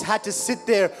they just had to sit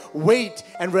there, wait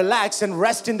and relax and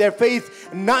rest in their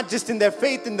faith. Not just in their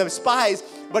faith in the spies,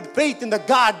 but faith in the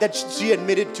God that she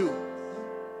admitted to.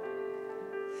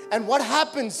 And what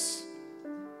happens?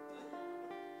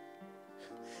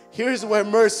 Here's where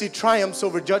mercy triumphs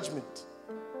over judgment.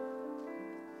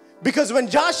 Because when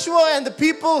Joshua and the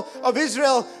people of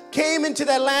Israel came into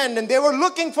that land and they were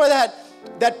looking for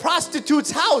that prostitute's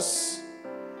house,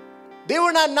 they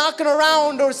were not knocking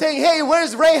around or saying, hey,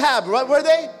 where's Rahab? Were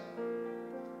they?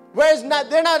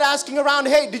 They're not asking around,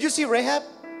 hey, did you see Rahab?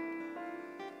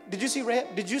 Did you see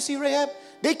Rahab? Did you see Rahab?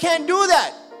 They can't do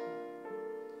that.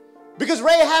 Because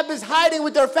Rahab is hiding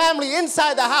with her family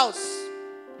inside the house.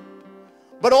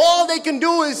 But all they can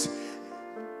do is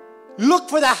look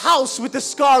for the house with the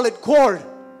scarlet cord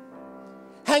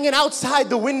hanging outside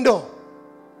the window.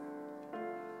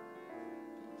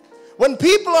 When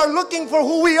people are looking for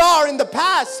who we are in the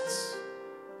past,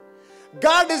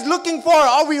 God is looking for,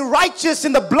 are we righteous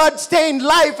in the blood-stained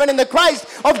life and in the Christ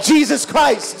of Jesus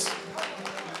Christ?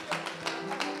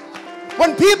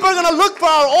 When people are going to look for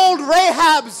our old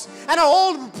Rahabs and our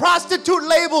old prostitute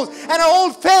labels and our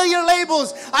old failure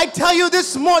labels, I tell you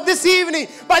this evening,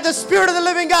 by the Spirit of the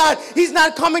living God, He's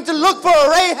not coming to look for a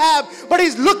Rahab, but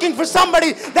He's looking for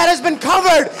somebody that has been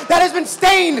covered, that has been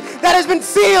stained, that has been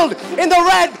sealed in the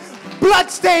red blood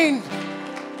stain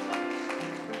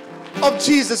of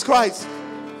Jesus Christ.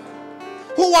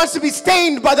 Who wants to be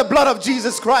stained by the blood of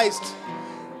Jesus Christ?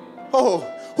 Oh,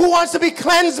 who wants to be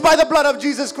cleansed by the blood of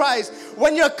Jesus Christ?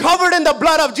 When you're covered in the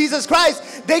blood of Jesus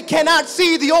Christ, they cannot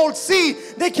see the old sea.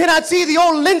 They cannot see the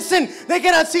old Linson. They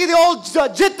cannot see the old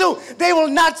Jittu. They will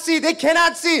not see. They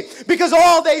cannot see, because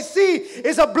all they see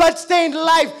is a blood-stained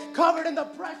life covered in the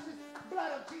precious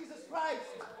blood of Jesus Christ.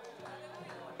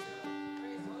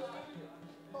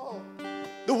 Oh,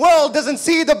 the world doesn't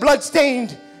see the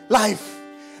blood-stained life.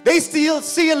 They still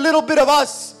see a little bit of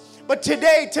us. But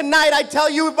today, tonight, I tell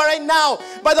you right now,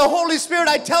 by the Holy Spirit,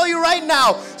 I tell you right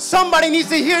now, somebody needs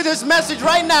to hear this message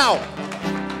right now.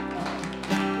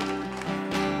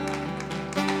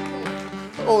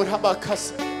 Oh,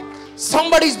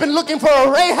 somebody's been looking for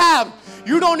a Rahab.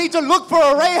 You don't need to look for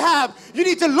a Rahab. You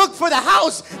need to look for the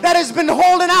house that has been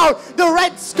holding out the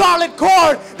red scarlet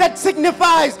cord that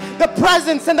signifies the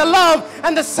presence and the love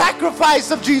and the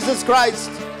sacrifice of Jesus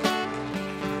Christ.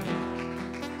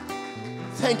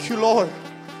 Thank you, Lord.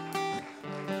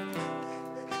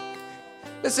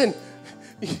 Listen,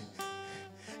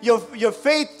 your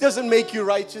faith doesn't make you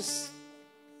righteous.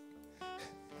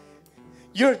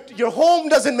 Your home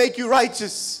doesn't make you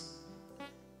righteous.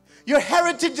 Your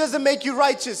heritage doesn't make you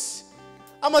righteous.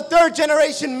 I'm a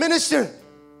third-generation minister.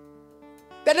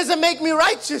 That doesn't make me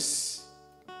righteous.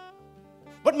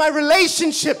 But my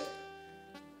relationship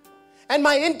and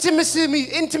my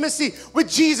intimacy with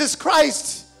Jesus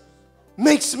Christ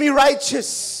makes me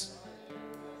righteous.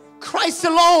 Christ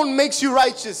alone makes you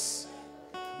righteous.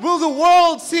 Will the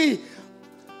world see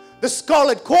the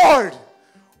scarlet cord?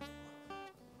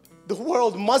 The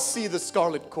world must see the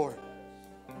scarlet cord.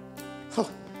 Oh.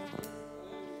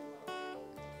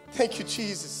 Thank you,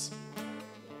 Jesus.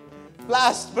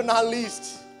 Last but not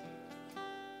least,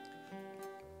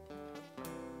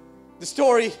 the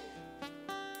story,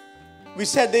 we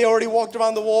said they already walked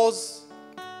around the walls.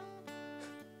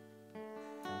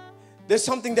 There's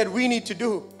something that we need to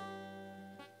do.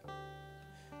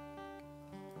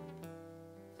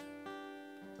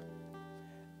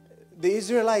 The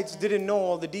Israelites didn't know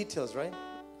all the details, right?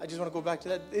 I just want to go back to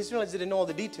that. The Israelites didn't know all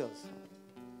the details.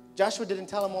 Joshua didn't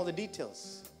tell them all the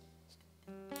details.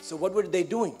 So what were they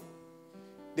doing?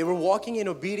 They were walking in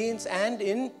obedience and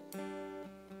in...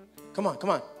 Come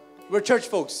on. We're church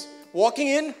folks. Walking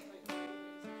in...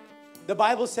 The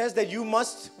Bible says that you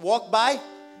must walk by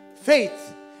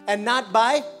faith and not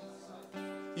by...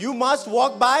 You must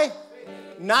walk by,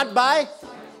 not by...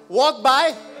 Walk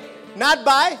by, not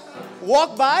by...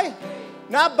 Walk by,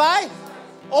 not by...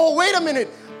 Oh, wait a minute.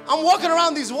 I'm walking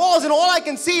around these walls and all I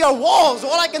can see are walls.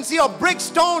 All I can see are brick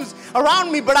stones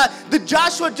around me. But the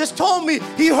Joshua just told me,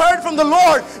 he heard from the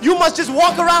Lord, you must just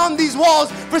walk around these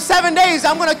walls for 7 days.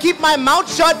 I'm going to keep my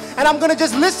mouth shut and I'm going to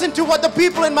just listen to what the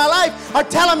people in my life are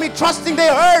telling me, trusting they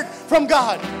heard from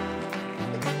God.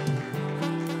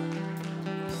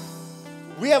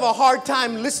 We have a hard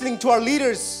time listening to our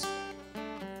leaders.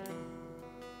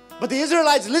 But the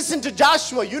Israelites listened to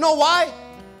Joshua. You know why?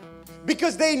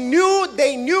 Because they knew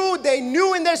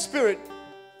in their spirit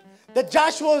that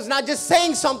Joshua was not just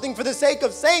saying something for the sake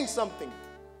of saying something,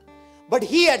 but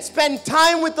he had spent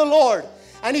time with the Lord,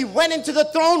 and he went into the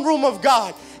throne room of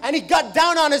God, and he got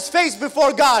down on his face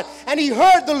before God, and he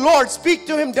heard the Lord speak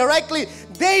to him directly.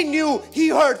 They knew he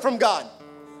heard from God.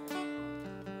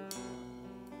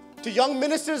 To young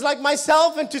ministers like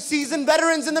myself and to seasoned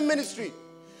veterans in the ministry,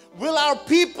 will our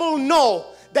people know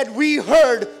that we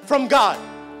heard from God?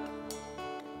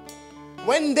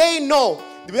 When they know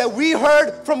that we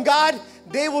heard from God,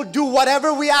 they will do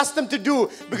whatever we ask them to do,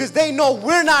 because they know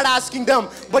we're not asking them,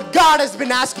 but God has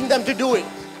been asking them to do it.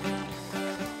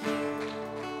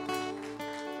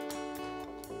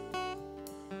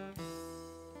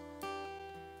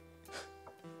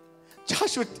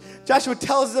 Joshua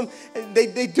tells them,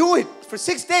 they do it for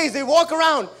 6 days. They walk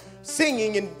around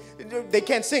singing, and they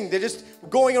can't sing. They're just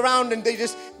going around, and they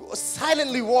just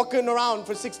silently walking around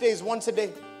for 6 days, once a day.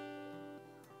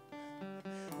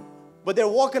 But they're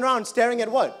walking around staring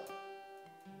at what?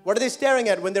 What are they staring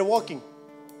at when they're walking?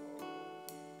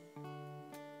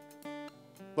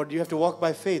 But you have to walk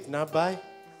by faith, not by.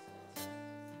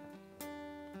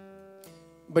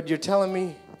 But you're telling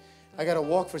me I got to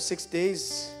walk for 6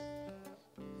 days?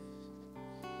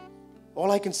 All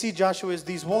I can see, Joshua, is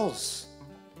these walls.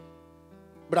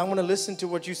 But I'm going to listen to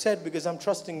what you said, because I'm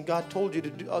trusting God told you to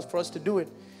do, for us to do it.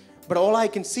 But all I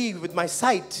can see with my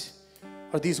sight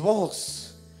are these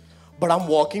walls. But I'm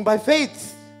walking by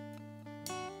faith.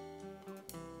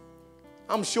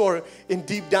 I'm sure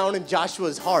deep down in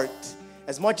Joshua's heart,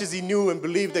 as much as he knew and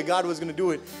believed that God was going to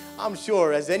do it, I'm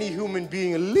sure as any human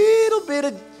being, a little bit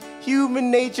of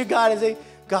human nature, God is saying,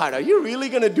 God, are you really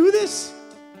going to do this?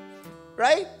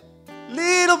 Right?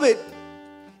 Little bit.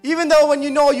 Even though when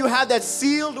you know you have that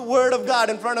sealed word of God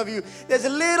in front of you, there's a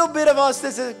little bit of us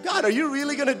that says, God, are you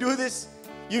really going to do this?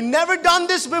 You've never done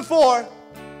this before.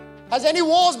 Has any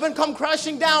walls been come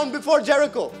crashing down before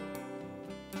Jericho?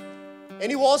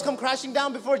 Any walls come crashing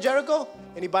down before Jericho?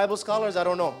 Any Bible scholars? I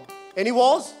don't know. Any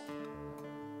walls?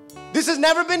 This has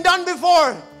never been done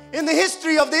before in the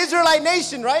history of the Israelite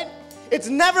nation, right? It's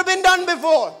never been done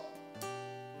before.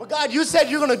 But God, you said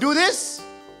you're going to do this?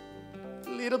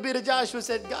 A little bit of Joshua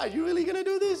said, God, you really going to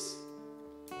do this?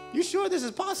 You sure this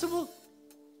is possible?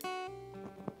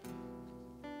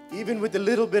 Even with a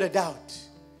little bit of doubt,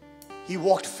 he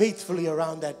walked faithfully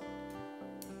around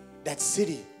that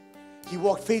city. He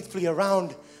walked faithfully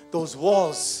around those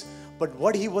walls. But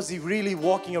what was he really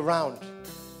walking around?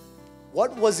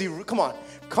 What was he, come on,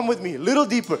 come with me, a little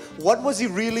deeper. What was he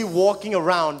really walking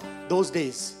around those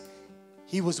days?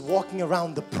 He was walking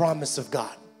around the promise of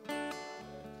God.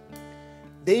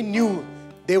 They knew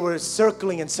they were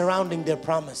circling and surrounding their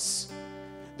promise.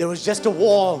 There was just a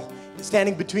wall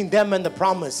standing between them and the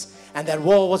promise. And that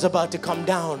wall was about to come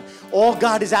down. All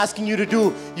God is asking you to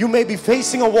do, you may be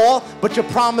facing a wall, but your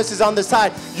promise is on the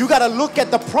side. You got to look at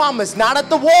the promise, not at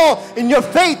the wall. In your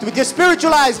faith, with your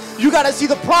spiritual eyes, you got to see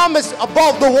the promise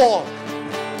above the wall.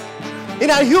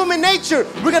 In our human nature,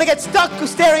 we're going to get stuck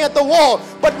staring at the wall.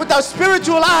 But with our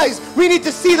spiritual eyes, we need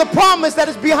to see the promise that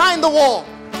is behind the wall.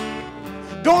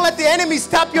 Don't let the enemy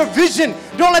stop your vision.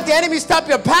 Don't let the enemy stop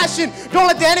your passion. Don't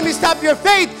let the enemy stop your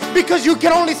faith, because you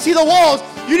can only see the walls.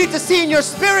 You need to see in your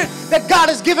spirit that God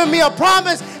has given me a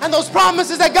promise, and those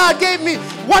promises that God gave me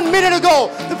 1 minute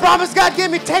ago, the promise God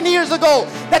gave me 10 years ago,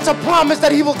 that's a promise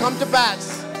that He will come to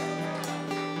pass.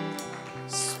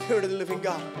 Spirit of the living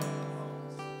God.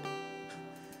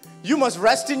 You must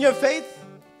rest in your faith.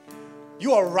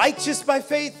 You are righteous by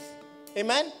faith.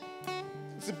 Amen.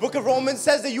 The book of Romans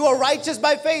says that you are righteous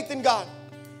by faith in God.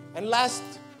 And last,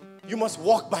 you must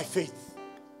walk by faith.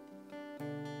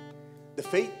 The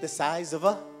faith the size of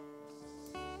a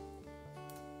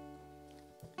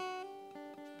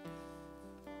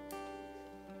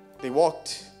they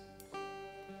walked.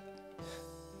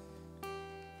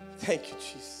 Thank you,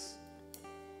 Jesus.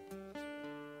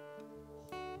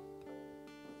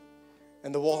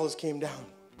 And the walls came down.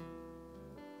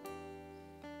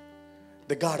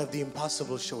 The God of the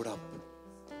impossible showed up.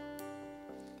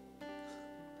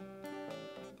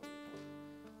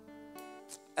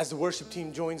 As the worship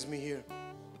team joins me here,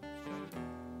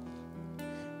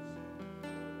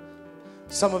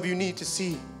 some of you need to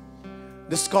see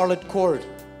the scarlet cord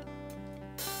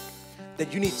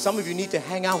that you need. Some of you need to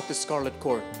hang out the scarlet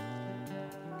cord.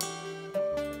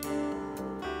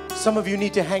 Some of you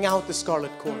need to hang out the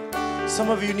scarlet cord. Some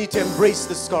of you need to embrace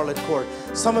the scarlet cord.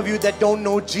 Some of you that don't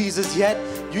know Jesus yet,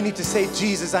 You need to say,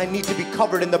 Jesus, I need to be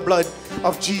covered in the blood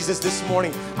of Jesus this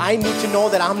morning. I need to know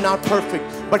that I'm not perfect,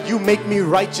 but you make me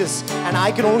righteous. And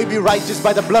I can only be righteous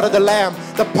by the blood of the Lamb.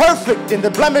 The perfect and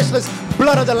the blemishless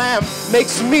blood of the Lamb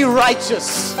makes me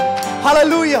righteous.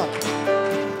 Hallelujah.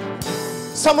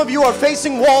 Some of you are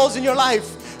facing walls in your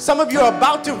life. Some of you are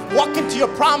about to walk into your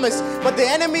promise, but the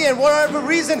enemy, and whatever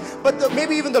reason,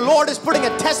 maybe even the Lord is putting a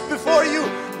test before you.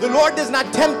 The Lord does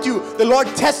not tempt you. The Lord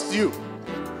tests you.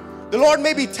 The Lord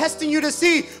may be testing you to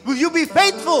see, will you be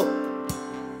faithful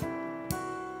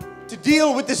to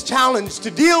deal with this challenge,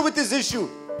 to deal with this issue,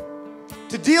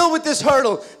 to deal with this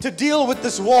hurdle, to deal with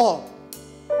this wall.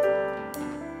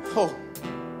 Oh.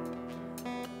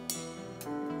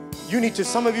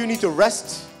 Some of you need to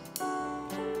rest.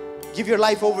 Give your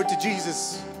life over to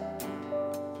Jesus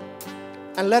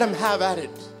and let Him have at it.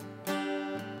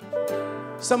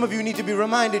 Some of you need to be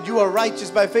reminded you are righteous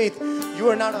by faith. You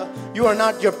are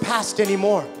not your past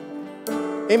anymore.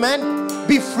 Amen?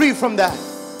 Be free from that.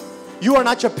 You are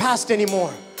not your past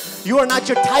anymore. You are not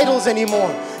your titles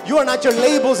anymore. You are not your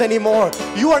labels anymore.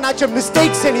 You are not your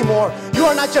mistakes anymore. You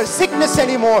are not your sickness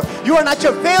anymore. You are not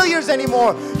your failures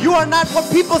anymore. You are not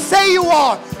what people say you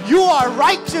are. You are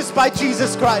righteous by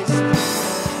Jesus Christ.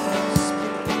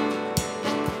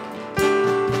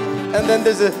 And then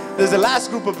there's a last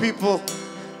group of people.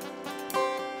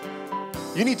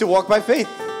 You need to walk by faith.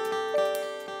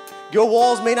 Your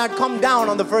walls may not come down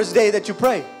on the first day that you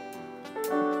pray.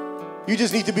 You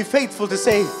just need to be faithful to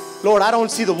say, Lord, I don't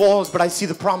see the walls, but I see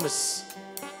the promise.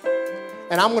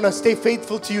 And I'm going to stay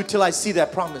faithful to you till I see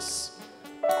that promise.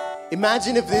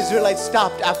 Imagine if the Israelites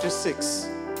stopped after 6.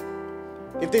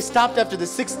 If they stopped after the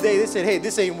 6th day, they said, hey,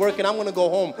 this ain't working, I'm going to go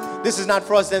home. This is not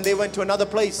for us. Then they went to another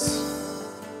place.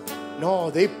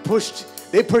 No, they pushed,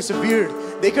 they persevered.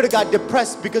 They could have got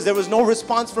depressed because there was no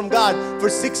response from God for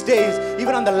 6 days.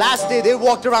 Even on the last day, they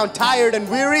walked around tired and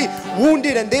weary,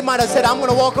 wounded, and they might have said, I'm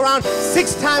going to walk around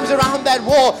 6 times around that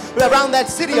wall, around that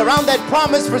city, around that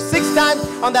promise for 6 times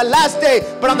on that last day.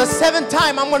 But on the 7th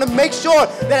time, I'm going to make sure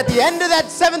that at the end of that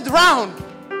 7th round,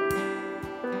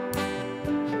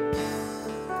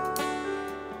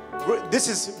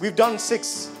 we've done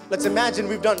 6. Let's imagine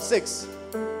we've done 6.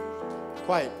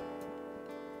 Quiet.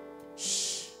 Shh.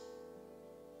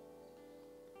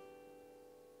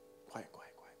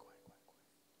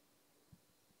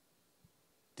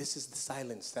 This is the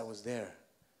silence that was there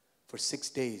for 6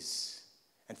 days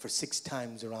and for 6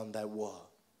 times around that wall.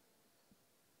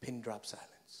 Pin drop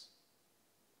silence.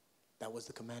 That was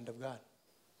the command of God.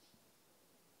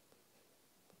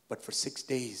 But for 6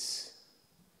 days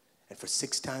and for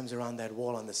 6 times around that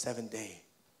wall on the 7th day,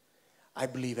 I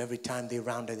believe every time they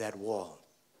rounded that wall,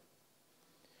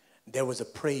 there was a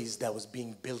praise that was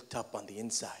being built up on the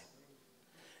inside.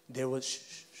 There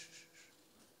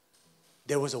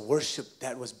was a worship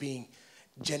that was being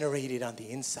generated on the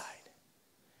inside.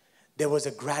 There was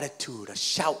a gratitude, a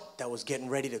shout that was getting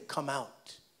ready to come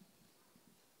out.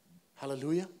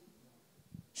 Hallelujah.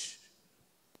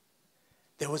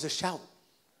 There was a shout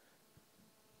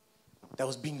that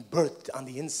was being birthed on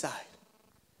the inside.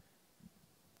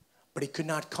 But it could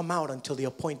not come out until the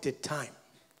appointed time.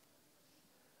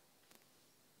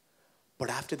 But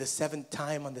after the 7th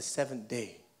time on the 7th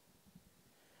day,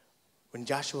 when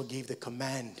Joshua gave the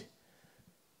command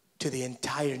to the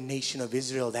entire nation of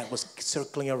Israel that was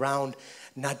circling around,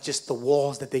 not just the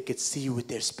walls that they could see with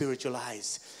their spiritual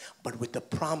eyes, but with the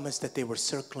promise that they were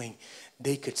circling,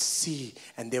 they could see,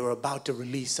 and they were about to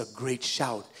release a great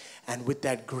shout. And with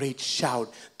that great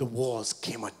shout, the walls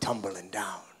came a-tumbling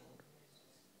down.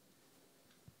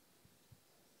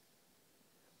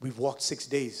 We've walked 6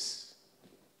 days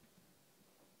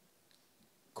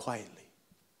quietly.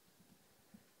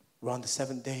 We're on the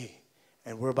 7th day,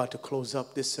 and we're about to close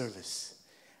up this service.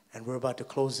 And we're about to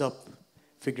close up,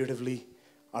 figuratively,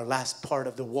 our last part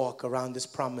of the walk around this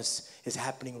promise is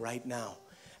happening right now.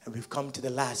 And we've come to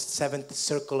the last 7th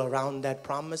circle around that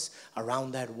promise,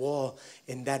 around that wall,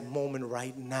 in that moment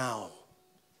right now.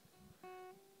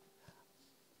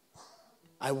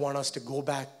 I want us to go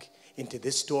back into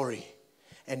this story.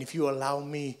 And if you allow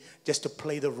me just to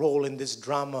play the role in this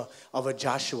drama of a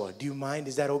Joshua, do you mind?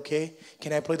 Is that okay?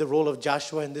 Can I play the role of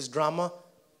Joshua in this drama?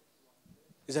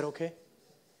 Is that okay?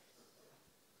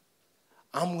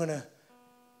 I'm going to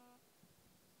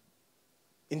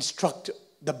instruct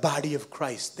the body of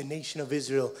Christ, the nation of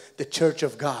Israel, the church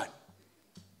of God,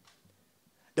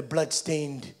 the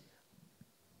blood-stained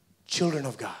children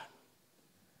of God.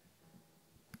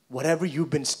 Whatever you've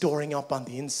been storing up on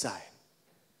the inside,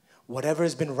 whatever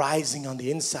has been rising on the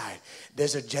inside,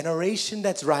 there's a generation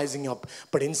that's rising up,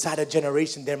 but inside a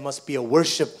generation there must be a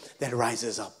worship that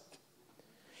rises up.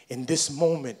 in this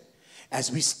moment,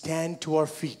 as we stand to our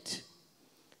feet,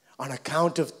 on a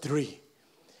count of 3,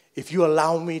 if you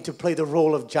allow me to play the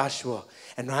role of Joshua,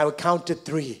 and I will count to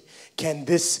 3, can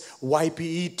this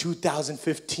YPE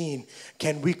 2015,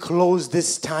 can we close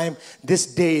this time, this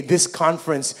day, this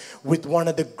conference with one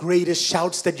of the greatest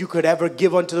shouts that you could ever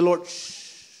give unto the Lord?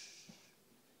 Shh,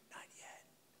 not yet.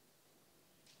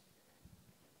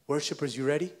 Worshipers, you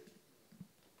ready?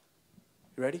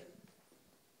 You ready?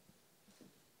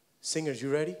 Singers, you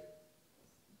ready?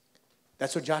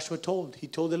 That's what Joshua told. He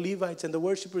told the Levites and the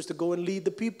worshipers to go and lead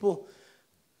the people.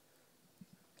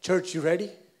 Church, you ready?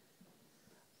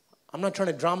 I'm not trying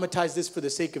to dramatize this for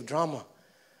the sake of drama.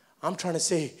 I'm trying to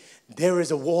say there is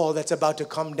a wall that's about to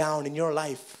come down in your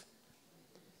life.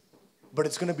 But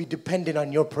it's going to be dependent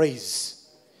on your praise.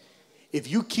 If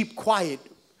you keep quiet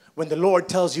when the Lord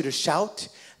tells you to shout,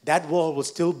 that wall will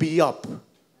still be up.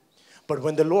 But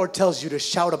when the Lord tells you to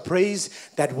shout a praise,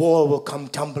 that wall will come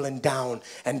tumbling down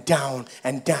and down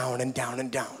and down and down and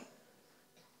down.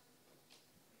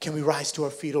 Can we rise to our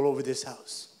feet all over this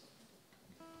house?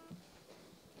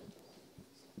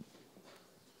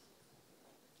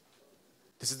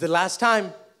 This is the last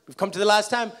time. We've come to the last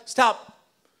time. Stop.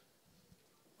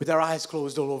 With our eyes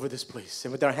closed all over this place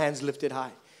and with our hands lifted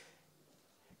high.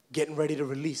 Getting ready to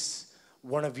release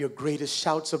one of your greatest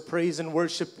shouts of praise and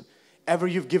worship ever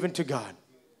you've given to God.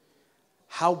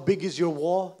 How big is your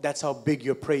wall? That's how big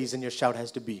your praise and your shout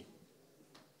has to be.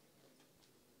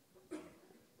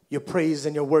 Your praise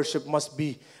and your worship must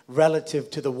be relative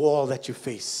to the wall that you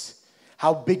face.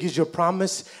 How big is your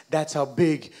promise? That's how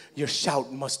big your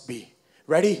shout must be.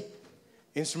 Ready?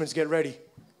 Instruments, get ready.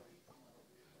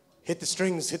 Hit the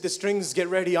strings, get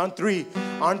ready. On 3,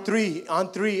 on 3,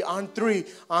 on 3, on 3,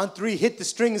 on 3. Hit the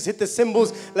strings, hit the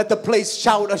cymbals. Let the place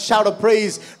shout a shout of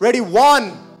praise. Ready?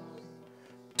 1,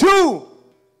 2,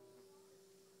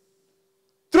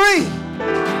 3.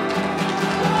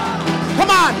 Come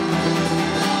on.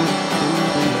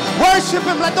 Worship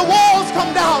Him. Let the walls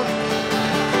come down.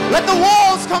 Let the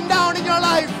walls come down in your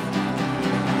life.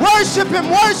 Worship Him,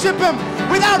 worship Him.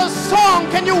 Without a song,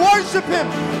 can you worship Him?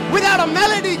 Without a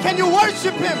melody, can you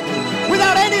worship Him?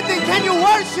 Without anything, can you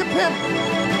worship Him?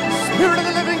 Spirit of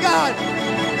the living God,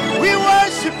 we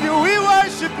worship You, we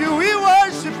worship You, we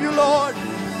worship You, Lord.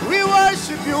 We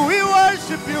worship You, we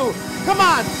worship You. Come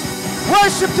on,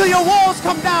 worship till your walls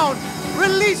come down.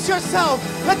 Release yourself.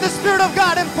 Let the Spirit of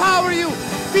God empower you,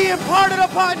 be imparted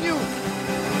upon you.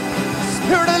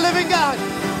 Spirit of the living God.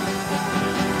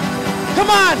 Come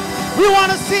on, we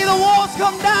want to see the walls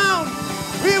come down.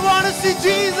 We want to see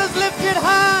Jesus lifted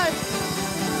high.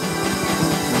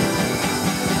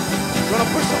 You want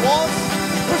to push the walls?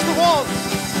 Push the walls.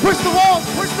 Push the walls.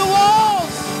 Push the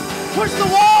walls. Push the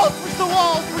walls. Push the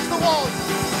walls. Push the walls.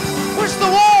 Push the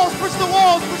walls. Push the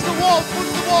walls. Push the walls.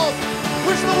 Push the walls.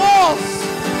 Push the walls.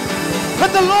 Let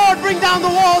the Lord bring down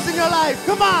the walls in your life.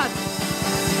 Come on.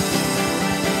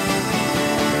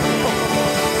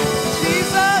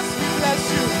 Jesus, we bless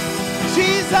You.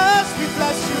 Jesus, we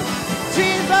bless You.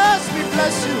 Jesus, we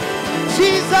bless You.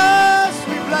 Jesus,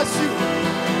 we bless You.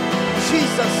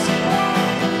 Jesus.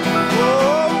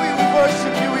 Oh, we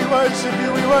worship You, we worship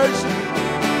You, we worship You.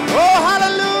 Oh,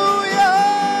 hallelujah.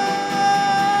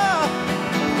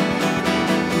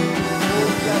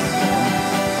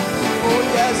 Oh,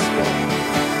 yes, Lord.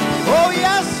 Oh,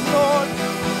 yes, Lord.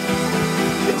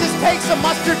 It just takes a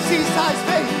mustard seed size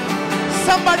faith.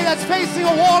 Somebody that's facing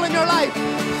a wall in your life,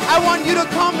 I want you to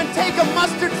come and take a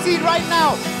mustard seed right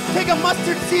now. Take a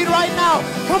mustard seed right now.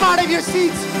 Come out of your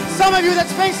seats. Some of you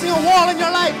that's facing a wall in your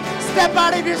life, step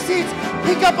out of your seats.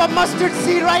 Pick up a mustard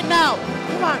seed right now.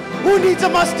 Come on. Who needs a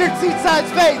mustard seed size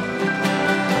faith?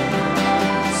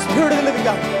 Spirit of the living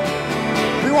God.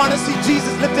 We want to see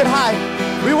Jesus lifted high.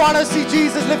 We want to see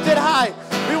Jesus lifted high.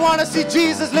 We want to see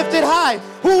Jesus lifted high.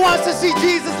 Who wants to see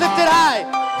Jesus lifted high?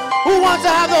 Who wants to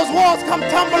have those walls come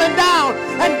tumbling down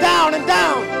and down and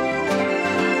down?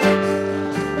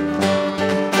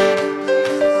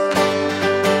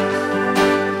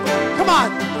 Come on.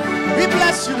 We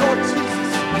bless You, Lord Jesus.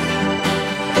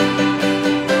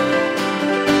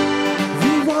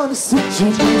 We want to see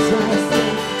Jesus.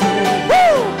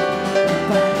 Woo!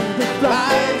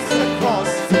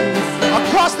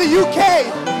 Across the UK,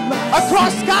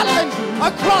 across Scotland,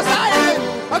 across Ireland,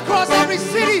 across every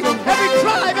city, every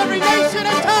tribe, every nation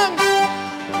and tongue.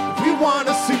 We want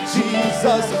to see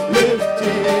Jesus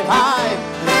lifted high,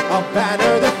 a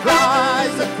banner that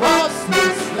flies across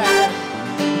this land,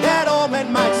 that all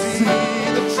men might see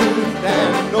the truth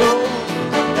and know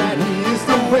that He is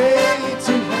the way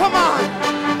to. Come on.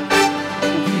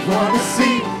 We want to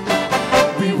see.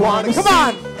 We want to. Come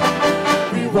on.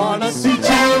 We want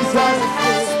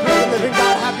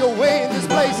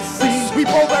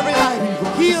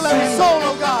heal every soul,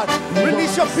 oh God.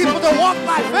 Release your people to walk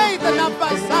by faith and not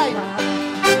by sight.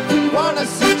 We want to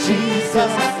see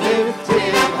Jesus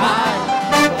lifted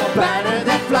high, a banner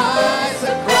that flies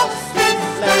across this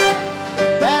land,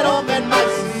 that all men might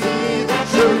see the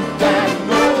truth and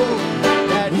know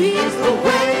that He's the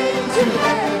way to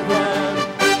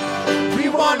heaven. We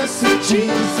want to see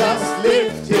Jesus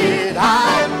lifted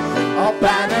high, a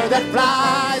banner that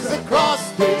flies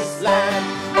across this land,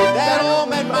 that all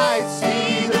men might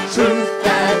see the truth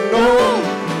and know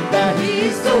that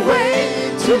He's the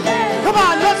way to heaven. Come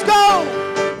on, let's go!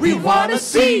 We want to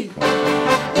see,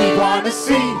 we want to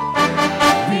see,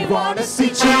 we want to see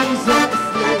Jesus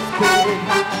lifted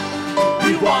high.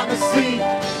 We want to see,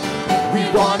 we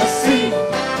want to see,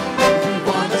 we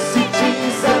want to see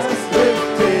Jesus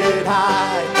lifted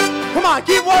high. Come on,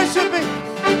 keep worshiping.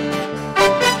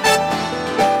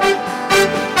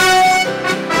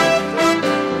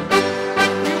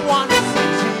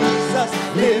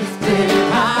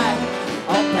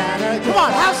 Come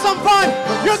on, have some fun.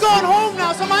 You're going home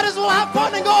now, so might as well have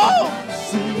fun and go home.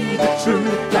 See the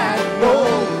truth and know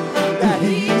that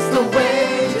He's the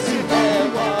way to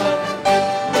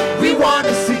heaven. We want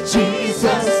to see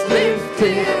Jesus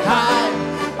lifted high,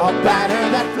 a banner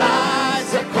that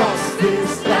flies across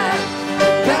this land,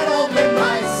 that all men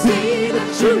might see the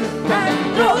truth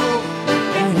and know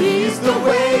that He's the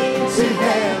way to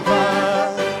heaven.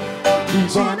 We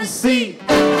want to see,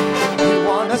 we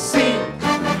want to see.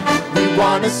 We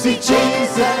want to see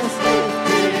Jesus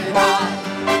lifted high.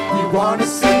 We want to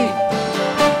see,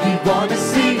 we want to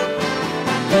see,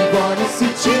 we want to see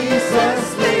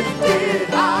Jesus lifted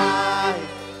high.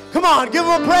 Come on, give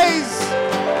Him a praise.